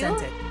both of I you.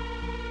 sent it.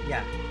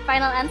 Yeah.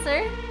 Final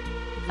answer.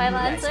 Final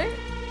Yeah, I answer. sent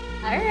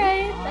it.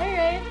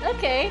 Alright.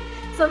 Okay.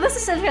 So this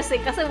is interesting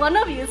because one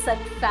of you said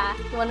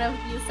fact, one of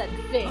you said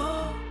fake.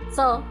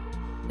 So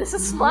this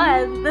is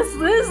fun. This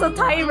is a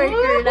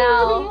tiebreaker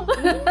now.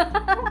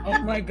 Oh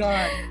my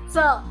god.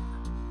 So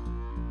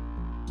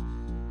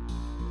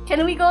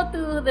can we go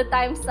to the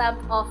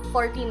timestamp of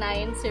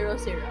 4900?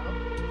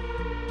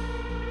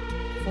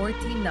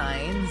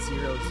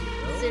 4900.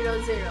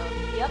 0, 0.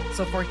 Yep.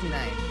 So 49.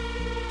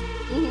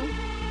 Mm-hmm.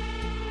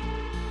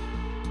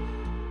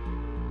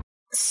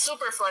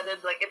 Super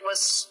flooded, like it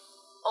was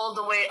all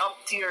the way up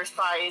to your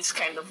thighs,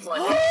 kind of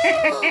flooded.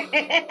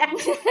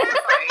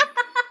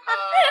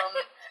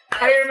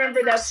 I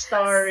remember that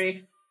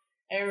story.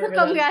 I So remember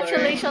that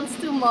story. congratulations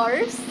to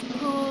Mars,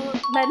 who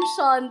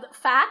mentioned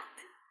fact.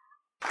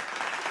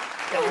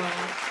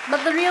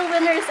 But the real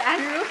winner is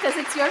Andrew, because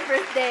it's your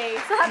birthday.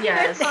 So happy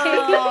Yes.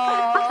 birthday!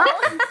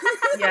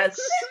 Yes.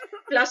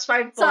 Plus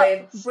 5 So,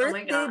 points. Oh my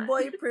Birthday god.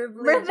 boy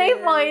privilege. Birthday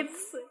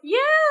points.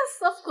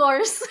 Yes, of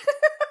course.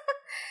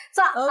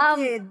 So,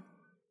 Okay,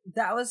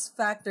 that was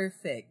factor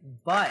fic.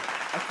 But,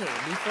 okay,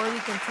 before we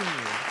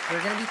continue,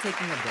 we're going to be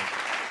taking a break.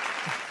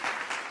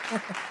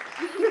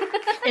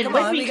 And Come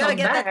when on, we we gotta come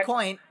get that back,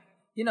 point.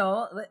 You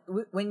know,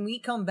 when we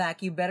come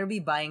back, you better be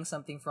buying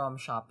something from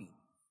Shopee.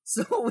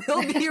 So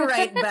we'll be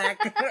right back.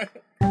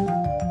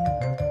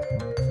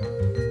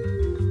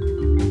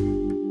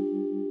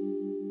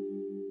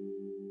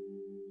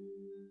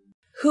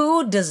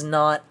 Who does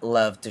not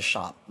love to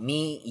shop?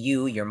 Me,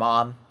 you, your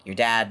mom, your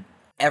dad,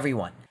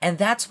 everyone. And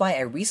that's why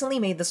I recently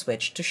made the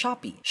switch to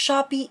Shopee.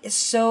 Shopee is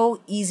so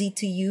easy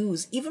to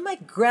use. Even my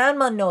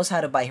grandma knows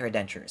how to buy her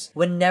dentures.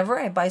 Whenever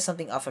I buy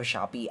something off of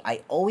Shopee,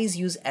 I always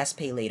use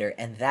SPay Later,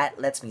 and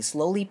that lets me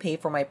slowly pay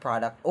for my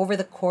product over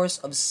the course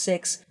of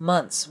 6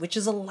 months, which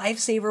is a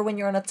lifesaver when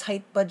you're on a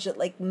tight budget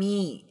like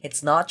me.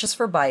 It's not just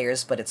for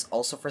buyers, but it's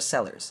also for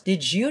sellers.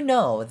 Did you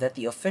know that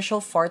the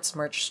official Farts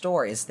merch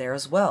store is there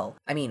as well?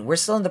 I mean, we're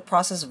still in the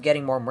process of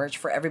getting more merch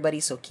for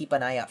everybody, so keep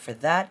an eye out for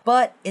that,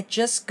 but it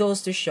just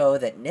goes to show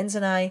that Nins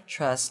and I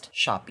trust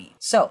Shopee.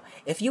 So,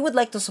 if you would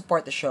like to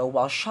support the show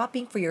while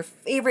shopping for your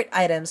favorite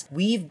items,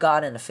 we've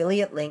got an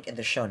affiliate link in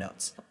the show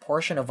notes. A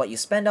portion of what you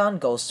spend on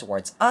goes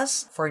towards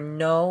us for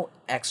no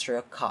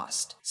extra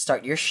cost.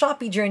 Start your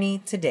Shopee journey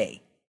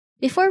today.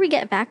 Before we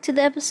get back to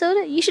the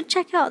episode, you should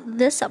check out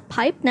this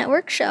Pipe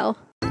Network show.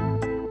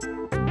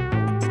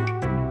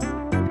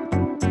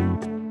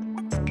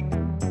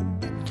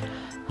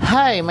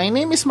 Hi, my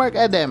name is Mark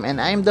Adam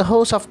and I'm the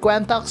host of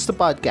Quantox the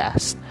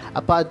Podcast,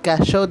 a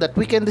podcast show that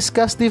we can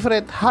discuss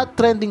different hot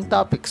trending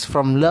topics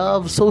from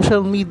love,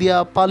 social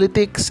media,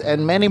 politics,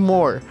 and many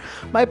more.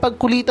 May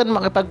pagkulitan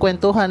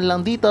makipagkwentuhan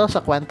lang dito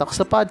sa Quantox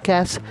the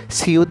Podcast.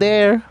 See you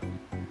there!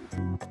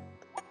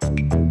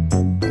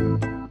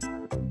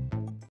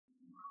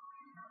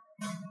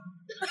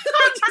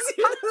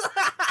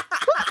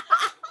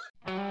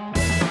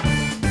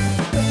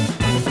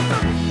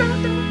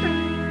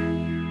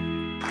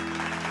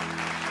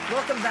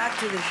 Welcome back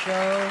to the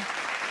show.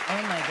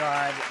 Oh my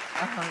god.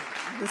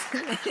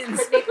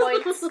 birthday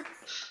points.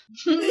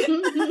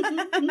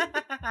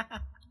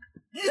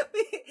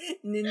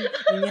 Nin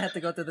had to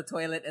go to the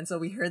toilet, and so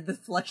we heard the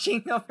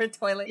flushing of her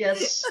toilet.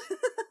 yes.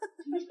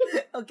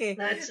 Okay.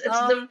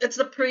 It's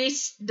the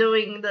priest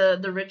doing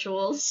the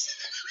rituals.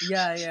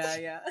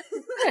 Yeah.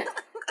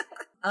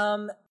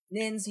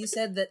 Nins, you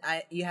said that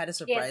you had a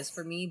surprise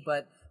for me,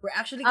 but we're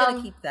actually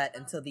gonna keep that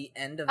until the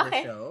end of the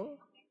show.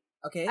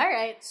 Okay. All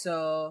right.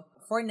 So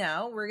for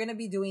now, we're gonna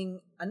be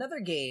doing another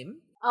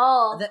game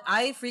that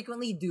I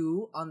frequently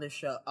do on the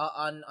show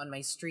on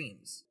my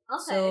streams.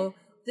 Okay. So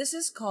this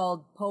is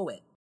called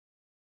Poet.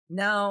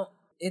 Now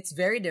it's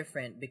very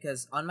different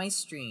because on my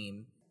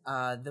stream,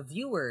 the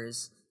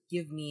viewers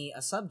give me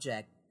a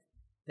subject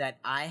that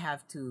I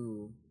have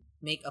to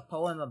make a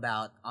poem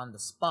about on the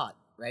spot,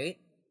 right?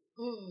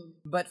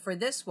 But for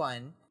this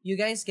one, you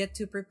guys get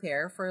to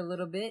prepare for a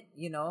little bit,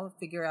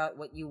 figure out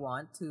what you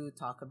want to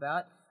talk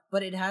about.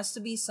 But it has to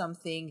be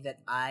something that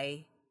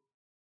I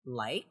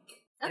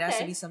like. It has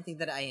to be something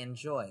that I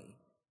enjoy.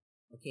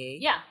 Okay?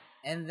 Yeah.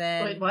 And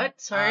then... Wait, what?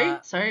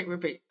 Sorry,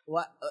 repeat.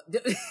 What?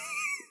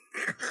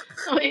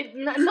 Wait,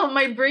 no,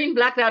 my brain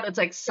blacked out. It's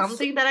like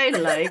something that I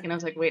like. And I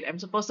was like, wait, I'm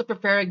supposed to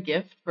prepare a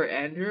gift for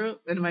Andrew?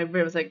 And my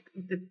brain was like,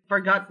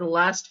 forgot the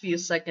last few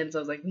seconds. I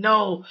was like,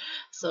 no.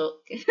 So,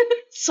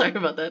 sorry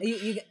about that.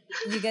 You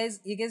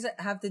guys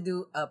have to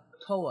do a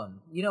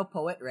poem. You know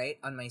Poet, right?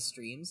 On my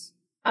streams.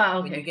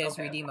 Okay. When you guys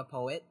redeem a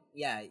poet.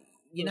 Yeah.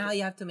 You know how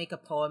you have to make a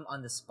poem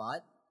on the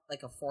spot?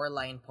 Like a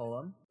 4-line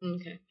poem?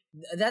 Okay.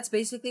 That's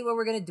basically what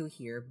we're gonna do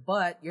here,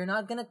 but you're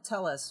not gonna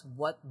tell us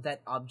what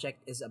that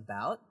object is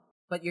about,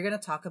 but you're gonna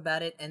talk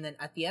about it, and then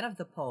at the end of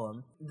the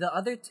poem, the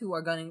other two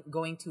are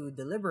going to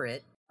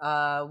deliberate.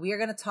 We are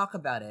gonna talk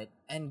about it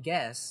and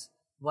guess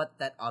what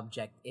that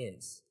object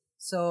is.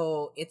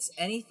 So it's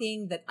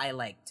anything that I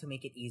like to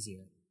make it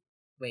easier.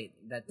 Wait,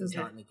 that does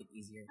not make it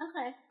easier.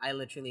 Okay. I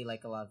literally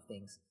like a lot of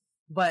things.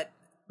 But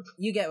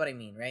you get what I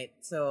mean, right?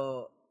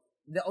 So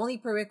the only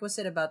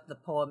prerequisite about the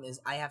poem is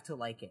I have to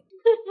like it.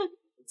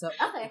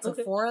 It's a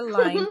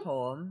 4-line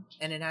poem,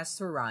 and it has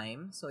to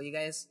rhyme. So you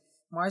guys,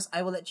 Mars,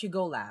 I will let you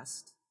go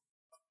last.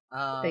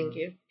 Thank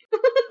you.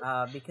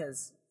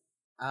 Because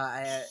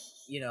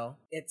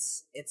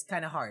it's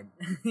kind of hard.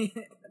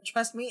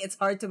 Trust me, it's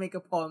hard to make a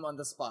poem on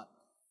the spot.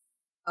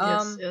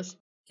 Yes.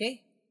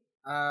 Okay.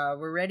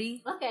 We're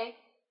ready. Okay.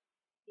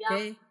 Yeah.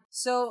 Okay.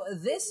 So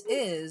this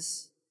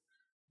is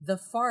the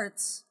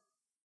Farts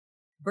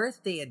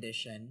Birthday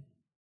edition,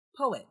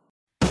 Poet.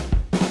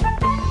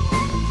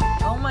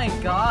 Oh my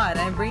god,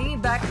 I'm bringing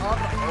back all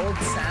the old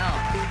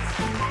sounds.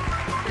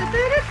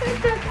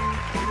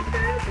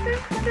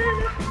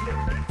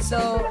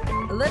 So,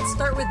 let's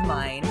start with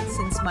mine,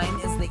 since mine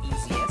is the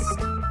easiest.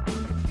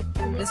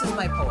 This is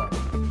my poem.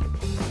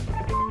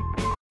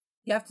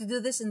 You have to do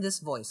this in this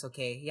voice,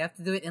 okay? You have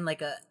to do it in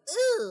like a,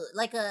 ooh,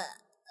 like a,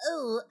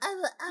 ooh,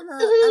 I'm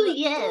a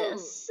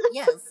yes.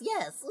 Ooh,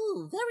 yes,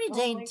 ooh, very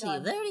dainty,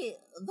 God. very,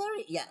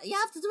 yeah, you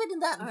have to do it in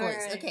that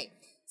voice, Alright. okay?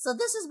 So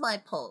this is my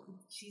poem.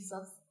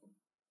 Jesus.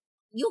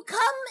 You come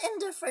in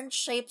different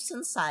shapes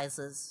and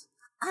sizes.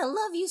 I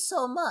love you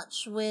so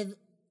much with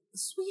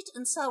sweet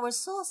and sour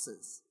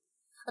sauces.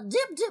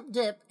 Dip, dip,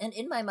 dip, and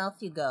in my mouth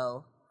you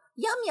go.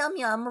 Yum, yum,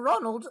 yum,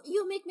 Ronald,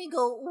 you make me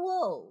go,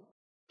 whoa.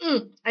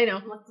 I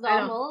know.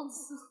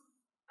 McDonald's.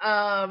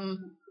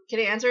 Can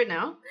I answer it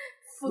now?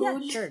 Food. Yeah,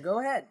 sure, go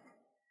ahead.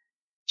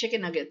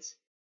 Chicken nuggets.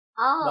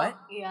 Oh, What?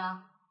 yeah.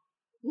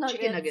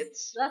 Chicken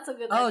nuggets. That's a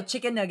good Oh, idea.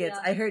 chicken nuggets.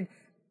 Yeah. I heard.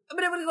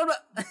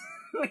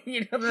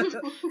 You know,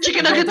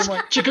 Chicken nuggets.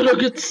 Chicken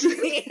nuggets.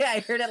 Yeah, I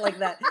heard it like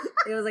that.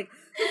 It was like,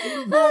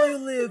 "Will you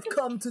live,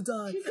 come to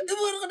die."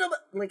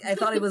 Like I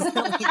thought it was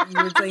like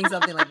you were saying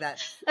something like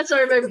that. That's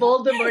where my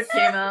Voldemort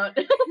came out.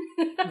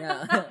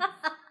 Yeah.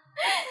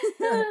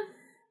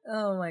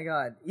 Oh my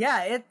god.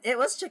 Yeah, it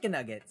was chicken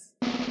nuggets.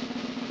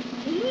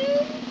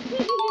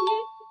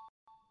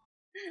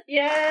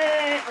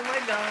 Yay! Oh my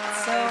god.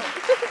 So,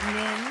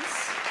 Nins,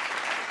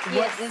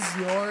 what is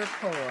your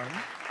poem?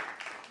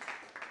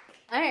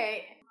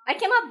 Alright. I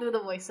cannot do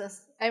the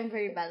voices. I'm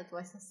very bad at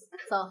voices.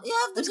 So, You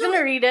have I'm to just do gonna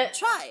it. read it.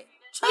 Try.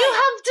 You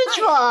have to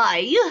try.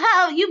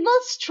 You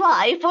must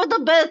try for the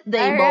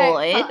birthday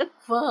boy. Alright,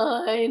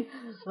 fine.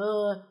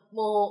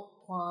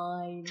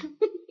 Fine.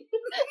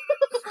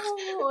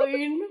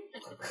 Fine.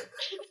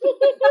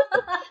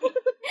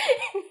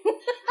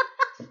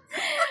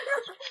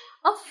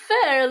 A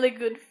fairly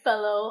good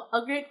fellow,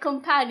 a great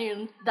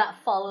companion that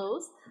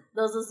follows,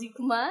 does as you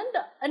command,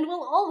 and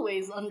will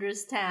always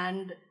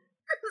understand.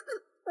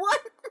 What?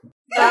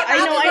 I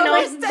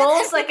know.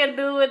 Most I can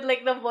do with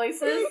like the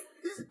voices,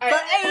 but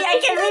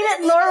I can read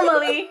it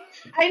normally.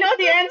 I know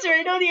the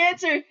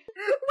answer.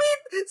 Wait,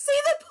 say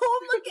the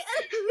poem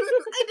again.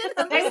 I didn't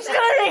I'm just understand.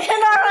 gonna read it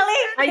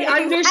normally. I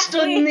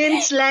understood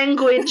Nin's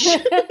language.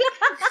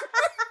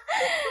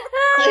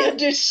 I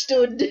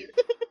understood.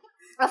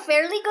 A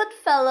fairly good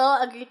fellow,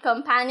 a great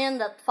companion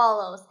that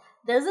follows,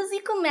 does as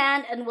you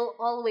command, and will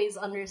always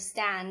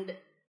understand.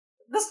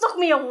 This took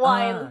me a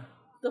while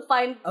to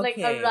find like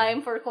a okay.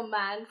 rhyme for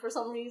command for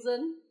some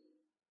reason.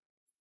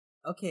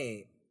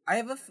 Okay, I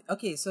have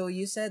okay, so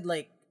you said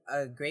like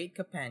a great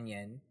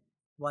companion,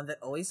 one that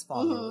always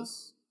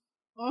follows.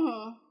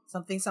 Mm-hmm.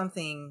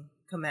 Something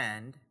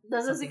command.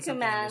 Does as you something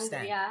command,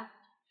 understand.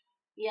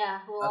 yeah,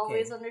 will Okay.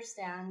 always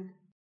understand.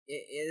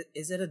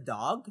 Is it a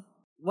dog?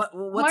 What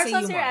Mars, say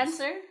what's you, your Mars?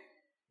 answer?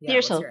 Yeah,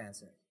 what's Tirso. your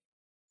answer?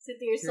 Is it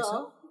your Tirso?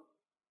 soul?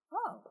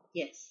 Oh.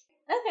 Yes.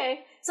 Okay,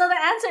 so the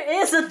answer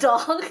is a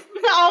dog.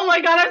 Oh my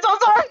god, I'm so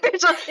sorry.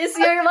 Is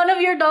your one of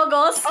your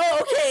doggos? Oh,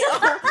 okay.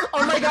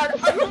 Oh my god.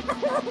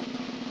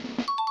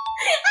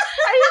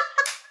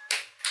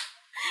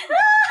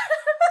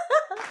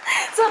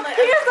 So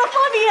here's the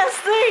funniest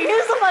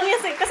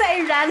thing. Because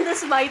I ran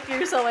this by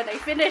Tirso when I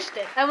finished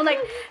it. I'm like,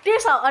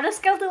 Tirso, on a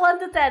scale to 1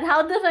 to 10,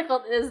 how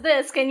difficult is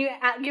this? Can you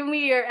give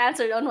me your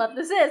answer on what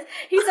this is?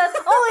 He says,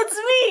 oh, it's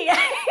me.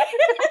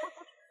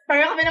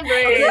 Parang kami ng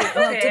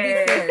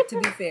break. To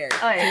be fair,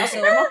 Okay,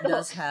 Tirso okay.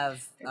 does have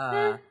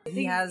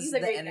he has He's a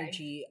the great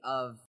energy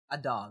of a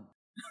dog.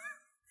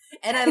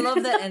 And I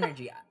love that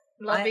energy.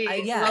 Loving,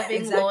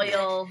 exactly.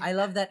 loyal. I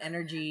love that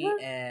energy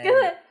and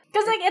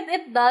Because like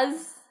it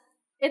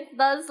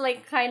does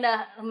like kind of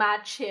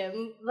match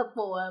him, the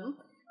poem.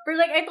 But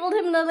like I told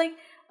him that like,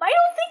 I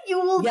don't think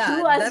you will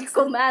do as you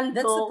command.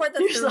 that's the part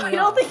that Tirso. threw me I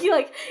don't off. think you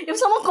like if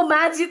someone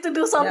commands you to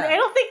do something. Yeah. I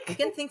don't think he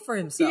can think for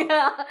himself.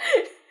 Yeah.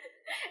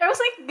 I was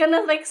like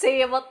gonna like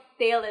say about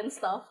tail and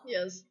stuff.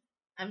 Yes.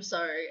 I'm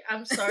sorry,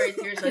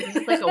 Tirso. This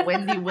is like a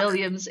Wendy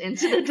Williams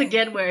incident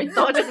again where I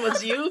thought it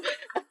was you.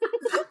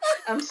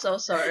 I'm so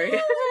sorry.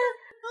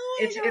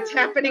 It's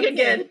happening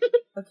again.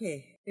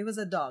 Okay, it was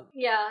a dog.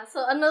 Yeah,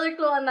 so another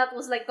clue on that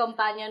was like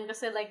companion,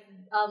 because like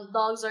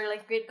dogs are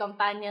like great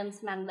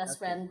companions, man, best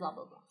friend, blah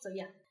blah blah. So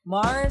yeah.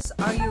 Mars,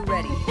 are you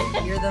ready?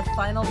 You're the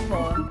final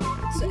poem,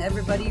 so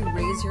everybody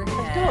raise your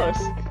hand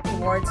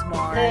towards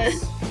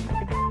Mars.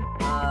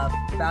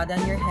 Bow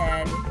down your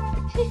head.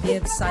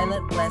 Give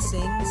silent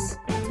blessings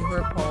to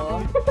her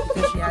poem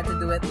because she had to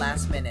do it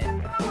last minute.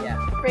 Yeah.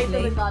 Pray to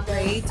the goddess.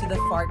 Pray to the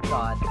fart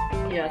god.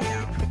 Yes.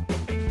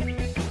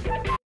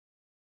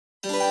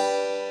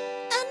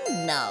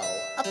 And now,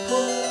 a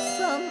poem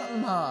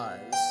from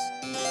Mars.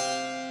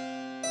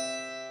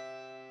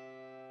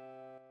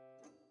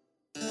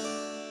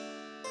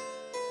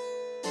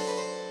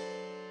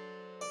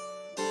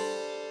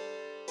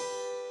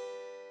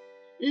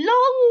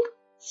 Long,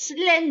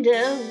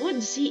 slender,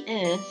 woodsy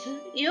earth,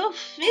 your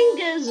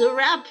fingers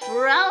wrap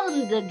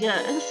round the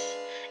girth.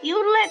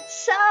 You let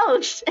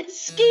sounds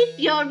escape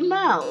your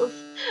mouth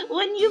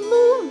when you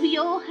move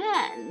your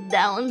hand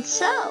down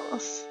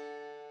south.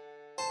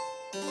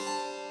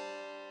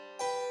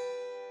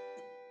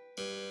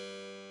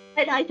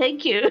 And I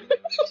thank you.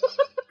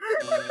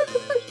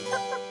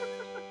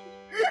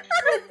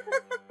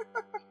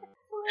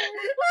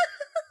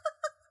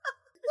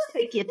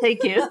 Thank you. I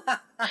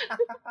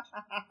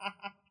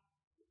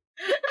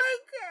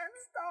can't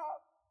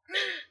stop.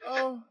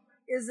 Oh,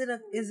 is it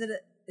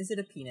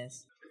a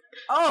penis?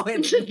 Oh,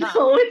 it's not.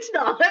 No, it's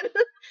not.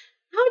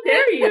 How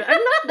dare you? I'm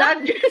not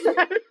that good.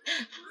 How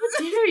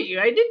dare you?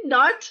 I did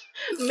not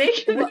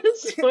make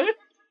this work.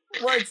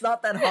 Well, it's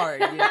not that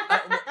hard.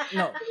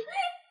 No.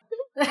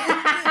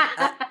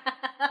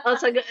 Oh,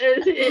 sagot,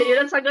 yun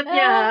ang sagot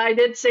niya. I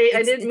did say,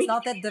 I did It's mean.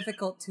 not that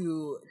difficult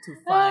to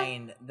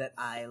find that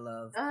I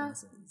love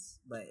penises,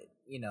 but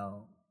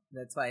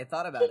that's why I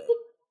thought about it.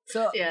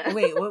 So Yeah.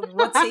 wait,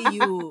 what say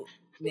you,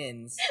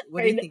 Nins?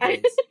 What do you think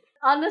it is?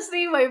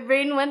 Honestly, my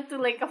brain went to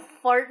like a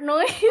fart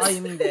noise. Oh, you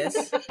mean this?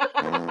 For some,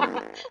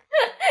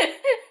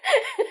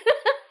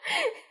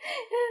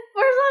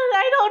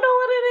 I don't know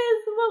what it is,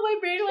 but my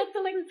brain went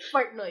to like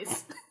fart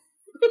noise.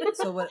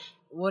 So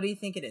what do you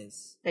think it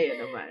is? Kaya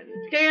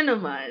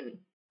naman.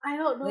 I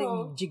don't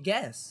know. Like, you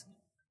guess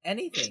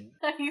anything.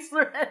 I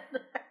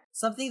surrender.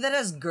 Something that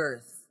has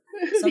girth.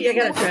 You Something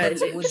gotta try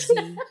that's it.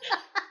 woodsy.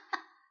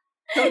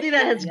 Something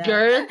that has Yeah.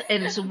 girth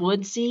and it's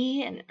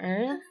woodsy and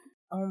earth.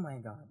 Oh my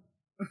god.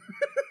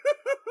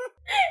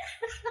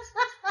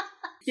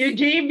 You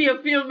gave me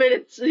a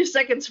few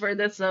seconds for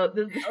this, so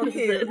this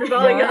Okay, this is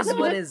all I got. Mars,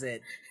 what is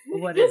it?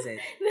 What is it?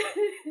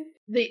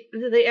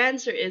 The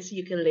answer is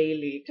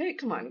ukulele. Okay,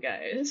 come on,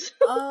 guys.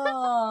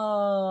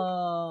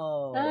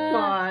 Oh. Come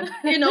on.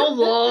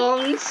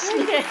 Longs.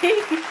 Okay.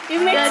 It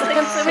makes That's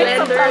like sense. It makes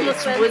a slender, ton of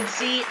it's sense.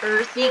 woodsy,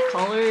 earthy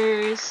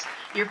colors.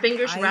 Your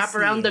fingers I wrap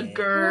around the see it.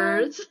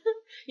 girth.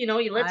 You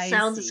let I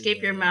sounds see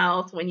escape your it.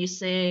 mouth when you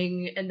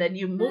sing, and then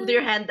you move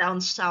your hand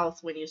down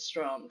south when you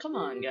strum. Come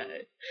on,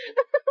 guys.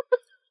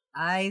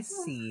 I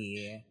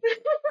see.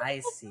 I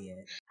see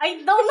it. I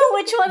don't know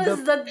which one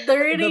is the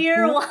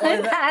dirtier poop or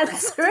one the-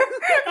 answer.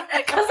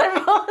 Because they're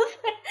both,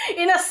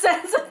 in a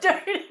sense,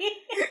 dirty.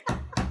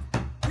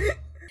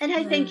 And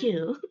I thank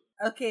you.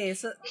 Okay,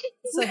 so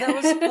that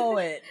was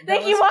poet. That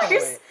Thank you, was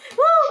Mars.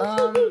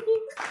 poet. Woo!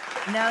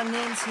 Now,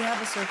 Nins, you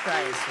have a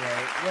surprise,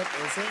 right? What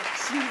is it?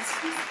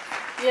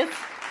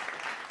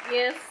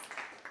 Yes.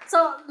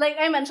 So, like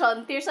I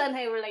mentioned, Tirsa and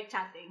I were like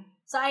chatting.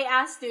 So I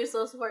asked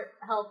Tirsa for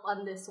help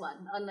on this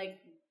one, on like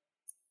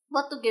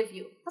what to give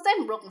you. Because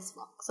I'm broke as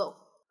fuck. So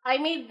I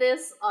made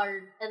this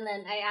art and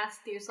then I asked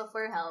Tirsa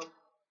for help.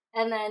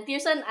 And then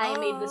Tirsa and I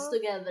made this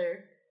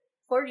together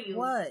for you.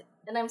 What?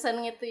 And I'm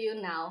sending it to you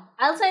now.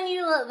 I'll send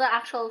you the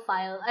actual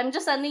file. I'm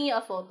just sending you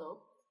a photo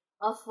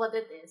of what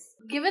it is.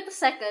 Give it a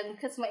second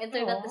because my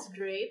internet is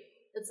great.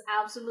 It's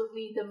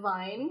absolutely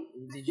divine.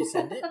 Did you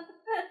send it?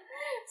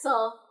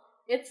 So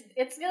it's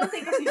gonna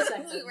take a few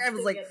seconds. I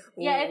was like,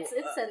 yeah, it's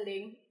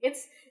sending.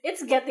 It's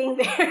getting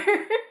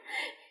there.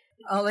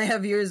 all I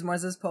have here is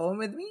Mars's poem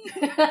with me.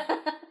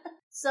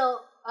 So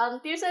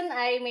Pearson,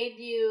 I made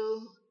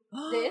you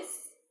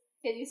this.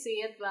 Can you see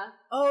it, ba?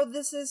 Oh,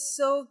 this is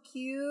so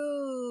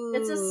cute.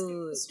 It's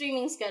a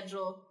streaming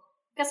schedule.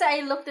 Because I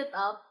looked it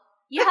up.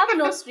 You have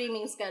no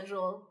streaming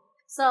schedule.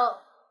 So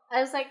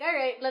I was like,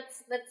 alright,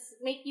 let's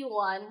make you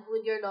one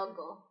with your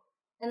logo.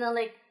 And then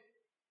like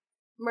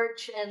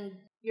merch and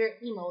your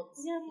emotes.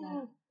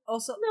 Yeah.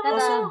 Also,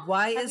 Ta-da.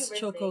 why Happy is birthday.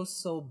 Choco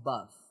so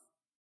buff?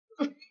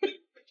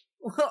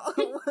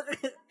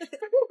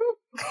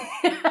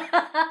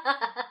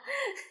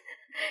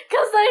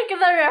 Because like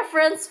the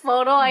reference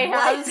photo I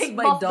Why have is like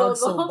my buff dog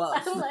so logo.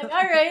 buff? I'm like,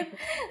 alright,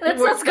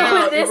 let's It go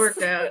with It this.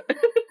 worked out.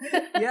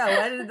 Yeah,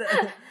 why did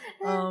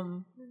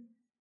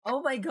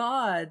oh my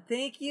god,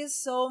 thank you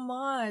so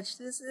much.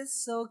 This is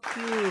so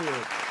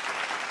cute.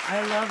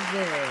 I love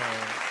this.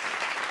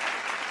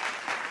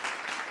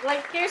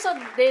 Like Tirsa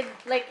did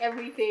like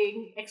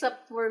everything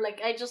except for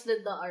like I just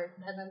did the art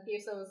and then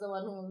Tirsa was the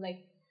one who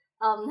like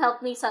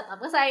helped me set up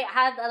because I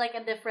had like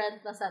a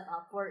different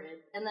setup for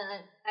it and then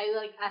I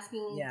like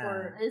asking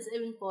for his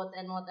input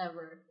and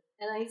whatever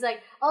and then he's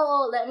like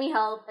oh let me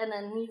help and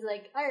then he's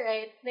like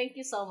alright thank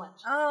you so much.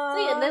 Oh,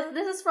 So yeah,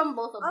 this is from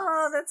both of us.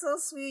 oh, that's so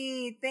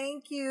sweet.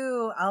 Thank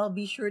you. I'll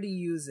be sure to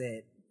use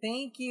it.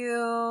 Thank you.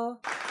 Oh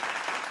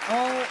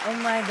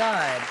my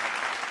god.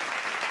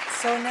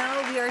 So now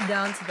we are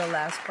down to the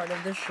last part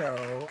of the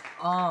show.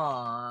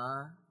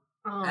 Aww.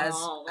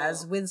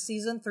 As with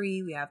season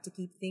 3, we have to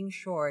keep things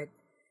short,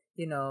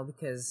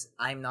 because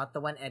I'm not the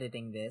one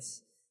editing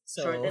this.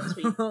 So Short and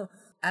sweet.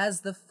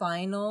 as the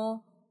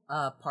final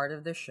part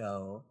of the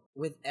show,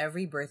 with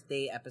every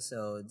birthday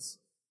episodes,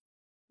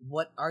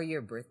 what are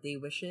your birthday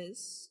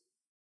wishes?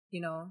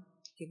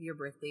 Give your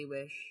birthday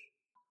wish.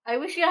 I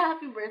wish you a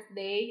happy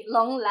birthday,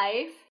 long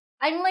life.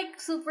 I'm like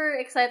super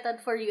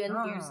excited for you and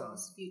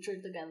Tirsa's future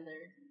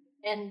together.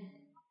 And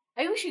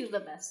I wish you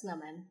the best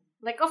naman.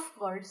 Like of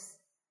course,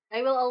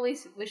 I will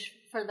always wish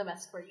for the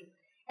best for you.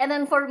 and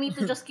then for me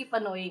to just keep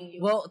annoying you.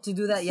 Well, to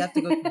do that, you have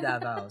to go to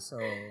Davao. So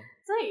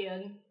So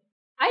yun.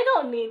 I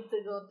don't need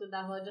to go to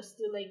Davao just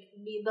to like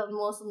be the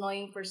most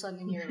annoying person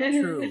in your life.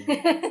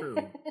 true.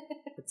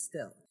 But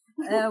still.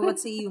 What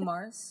say you,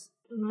 Mars?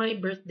 My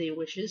birthday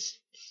wishes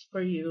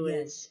for you Yes.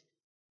 is,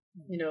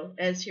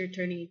 as you're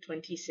turning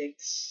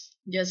 26,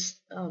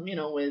 just,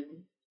 with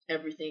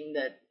everything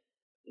that,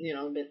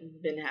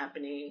 been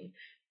happening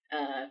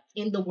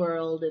in the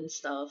world and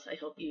stuff, I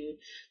hope you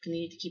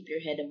continue to keep your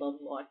head above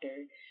water,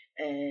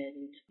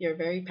 and you're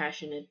a very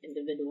passionate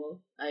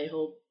individual. I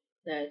hope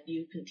that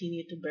you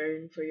continue to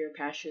burn for your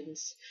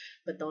passions,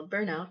 but don't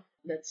burn out.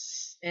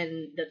 That's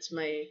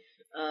my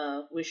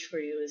wish for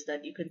you, is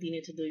that you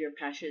continue to do your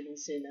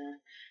passions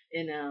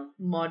in a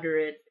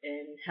moderate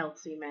and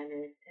healthy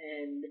manner,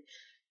 and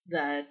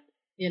that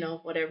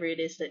whatever it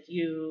is that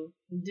you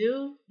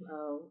do,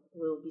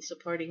 will be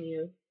supporting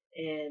you,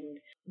 and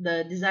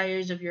the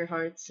desires of your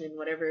hearts, and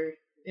whatever,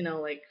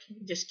 like,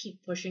 just keep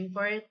pushing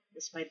for it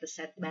despite the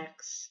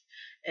setbacks,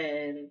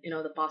 and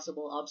the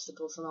possible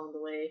obstacles along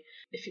the way.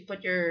 If you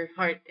put your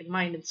heart and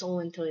mind and soul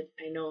into it,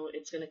 I know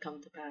it's gonna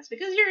come to pass,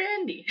 because you're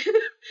Andy.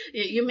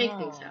 You make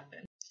things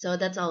happen. So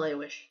that's all I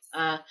wish.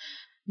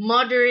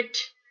 Moderate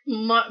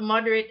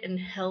and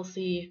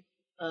healthy,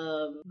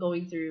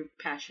 going through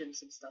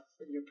passions and stuff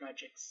with your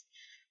projects.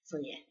 So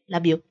yeah,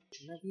 love you.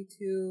 Love you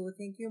too.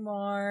 Thank you,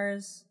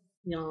 Mars.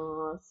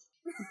 Yes.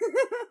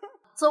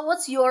 So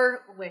what's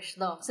your wish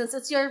though? Since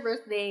it's your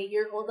birthday,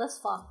 you're old as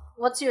fuck.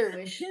 What's your I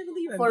wish? can't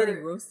believe I'm for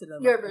getting roasted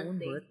on your my own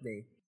birthday?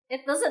 birthday.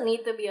 It doesn't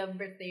need to be a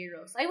birthday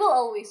roast. I will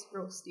always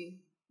roast you.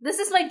 This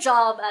is my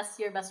job as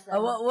your best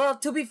friend. Well,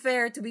 to be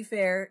fair,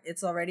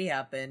 it's already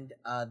happened.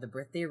 The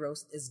birthday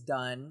roast is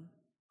done.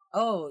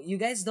 Oh, you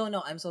guys don't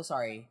know. I'm so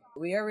sorry.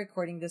 We are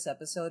recording this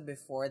episode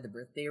before the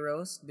birthday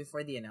roast,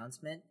 before the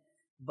announcement.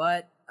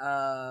 But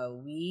I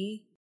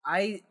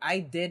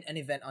did an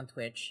event on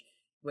Twitch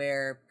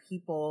where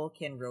people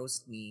can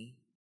roast me.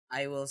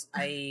 I will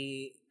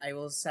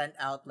send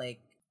out like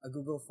a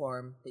Google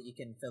form that you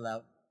can fill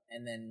out,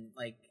 and then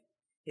like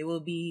it will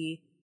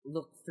be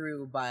looked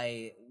through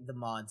by the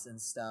mods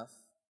and stuff,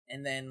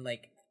 and then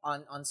like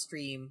on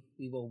stream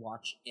we will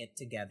watch it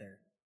together.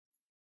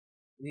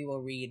 We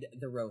will read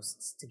the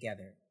roasts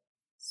together.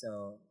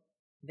 So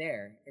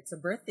there, it's a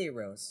birthday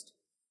roast.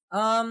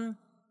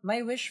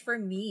 My wish for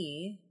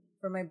me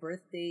for my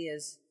birthday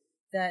is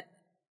that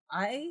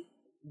I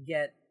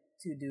get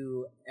to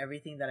do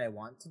everything that I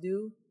want to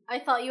do. I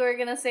thought you were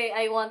gonna say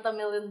I want $1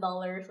 million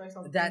or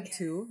something. That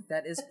too.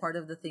 That is part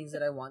of the things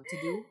that I want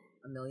to do.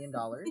 $1 million.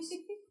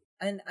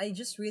 And I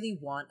just really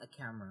want a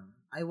camera.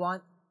 I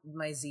want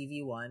my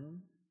ZV-1.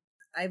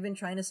 I've been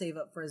trying to save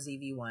up for a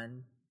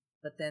ZV-1,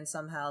 but then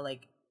somehow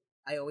like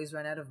I always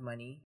run out of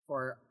money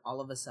for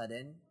all of a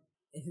sudden.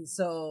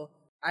 So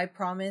I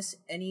promise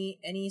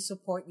any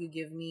support you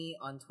give me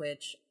on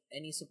Twitch,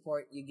 any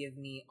support you give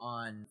me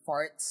on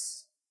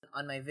farts,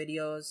 on my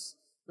videos,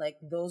 like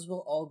those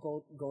will all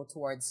go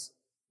towards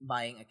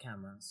buying a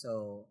camera.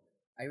 So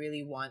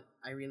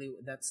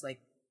that's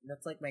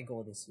like my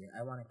goal this year.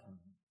 I want a camera.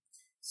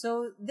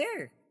 So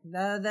there,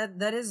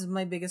 that is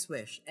my biggest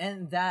wish,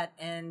 and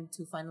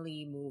to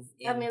finally move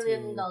into $1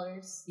 million.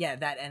 Yeah,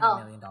 that and Oh.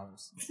 $1 million.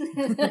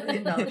 $1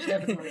 million,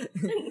 definitely.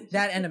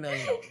 That and $1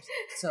 million.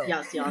 So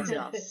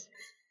Yes.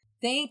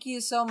 thank you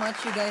so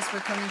much, you guys, for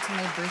coming to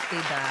my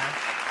birthday bash.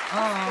 Of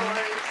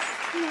course.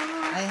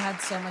 I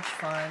had so much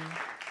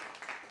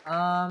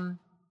fun.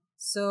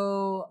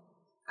 So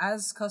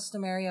as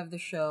customary of the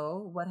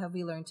show, what have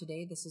we learned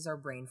today? This is our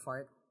brain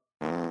fart.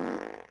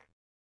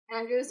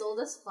 Andrew's old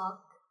as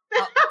fuck.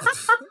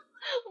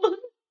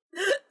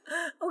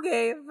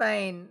 Okay,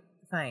 fine.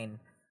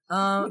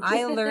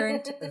 I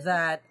learned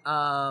that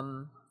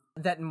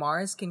that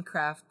Mars can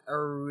craft a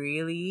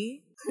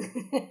really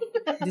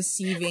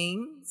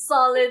deceiving,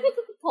 Solid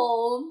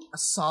poem. a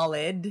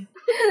solid,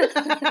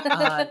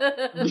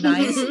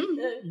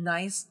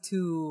 nice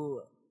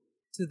to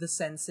the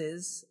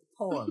senses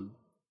poem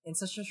in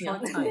such a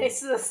short time. Nice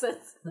to the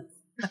sense.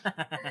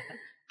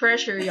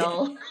 Pressure,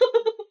 y'all.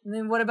 And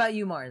then what about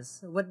you,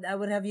 Mars? What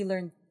have you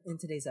learned in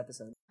today's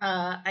episode?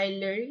 I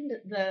learned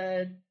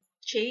that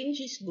change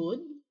is good,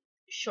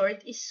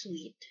 short is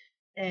sweet,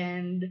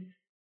 and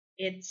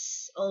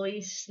it's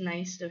always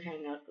nice to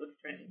hang out with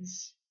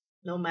friends,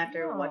 no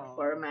matter what Aw.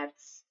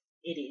 formats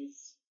it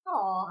is.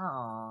 Aw.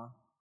 Aw,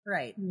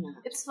 right. Yeah.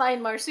 It's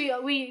fine, Mars.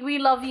 We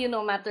love you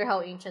no matter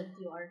how ancient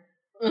you are.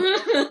 I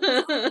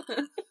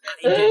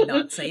did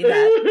not say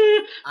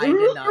that. I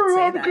did not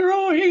say I'm that.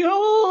 growing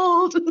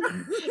old. The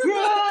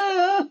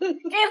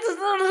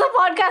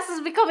podcast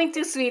is becoming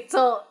too sweet,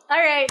 so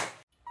alright.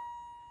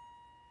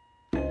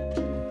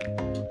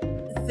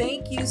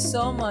 Thank you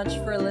so much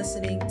for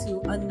listening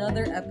to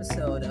another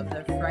episode of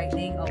the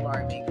frightening,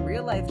 alarming,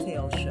 real-life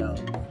tales show.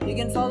 You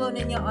can follow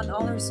Ninya on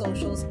all her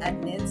socials at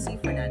Nancy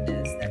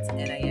Fernandez. That's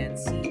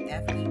NINCFERNANDEZ.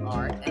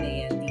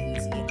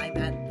 I'm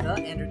at the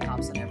Andrew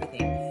Tops on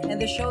everything.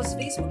 And the show's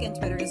Facebook and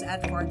Twitter is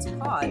at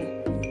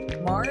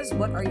FartsPod. Mars,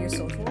 what are your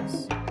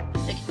socials?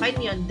 You can find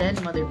me on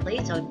Den Mother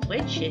Place on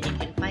Twitch, and you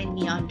can find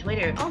me on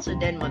Twitter, also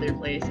Den Mother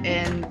Place.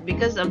 And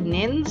because of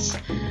Nins,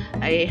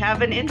 I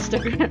have an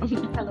Instagram.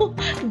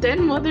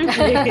 Den Mother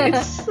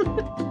Place.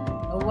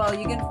 Oh, well,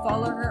 you can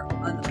follow her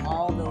on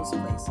all those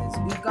places.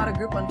 We've got a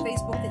group on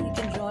Facebook that you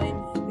can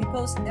join. We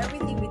post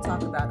everything we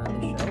talk about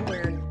on the show,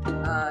 where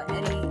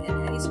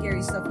any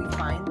scary stuff we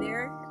find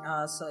there.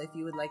 So if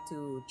you would like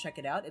to check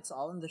it out, it's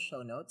all in the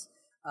show notes.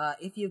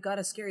 If you've got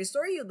a scary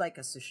story you'd like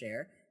us to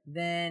share,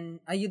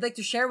 then you'd like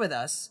to share with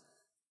us,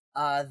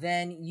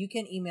 then you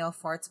can email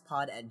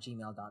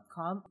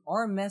fartspod@gmail.com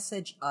or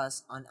message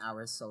us on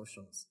our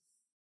socials.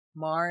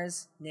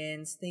 Mars,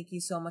 Nins, thank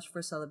you so much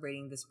for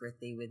celebrating this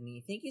birthday with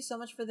me. Thank you so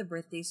much for the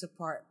birthday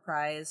support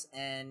prize,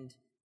 and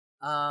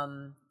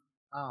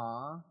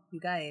you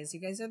guys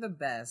are the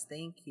best.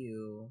 Thank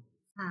you.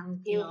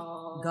 Thank you.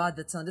 God,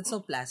 that sounded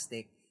so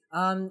plastic.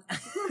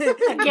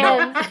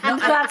 Again,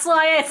 that's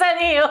why I said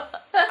you.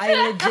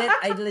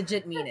 I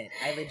legit mean it.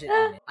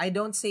 I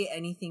don't say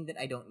anything that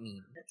I don't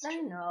mean.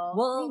 I know.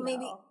 Well,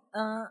 maybe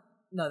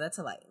no, that's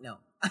a lie. No.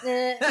 Fake.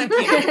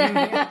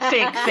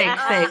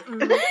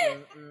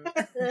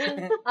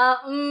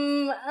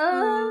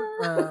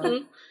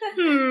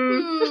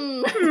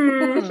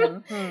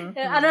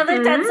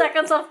 Another 10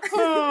 seconds of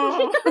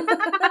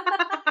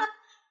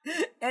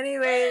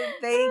Anyway,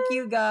 thank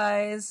you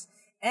guys,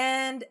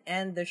 and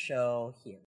end the show here.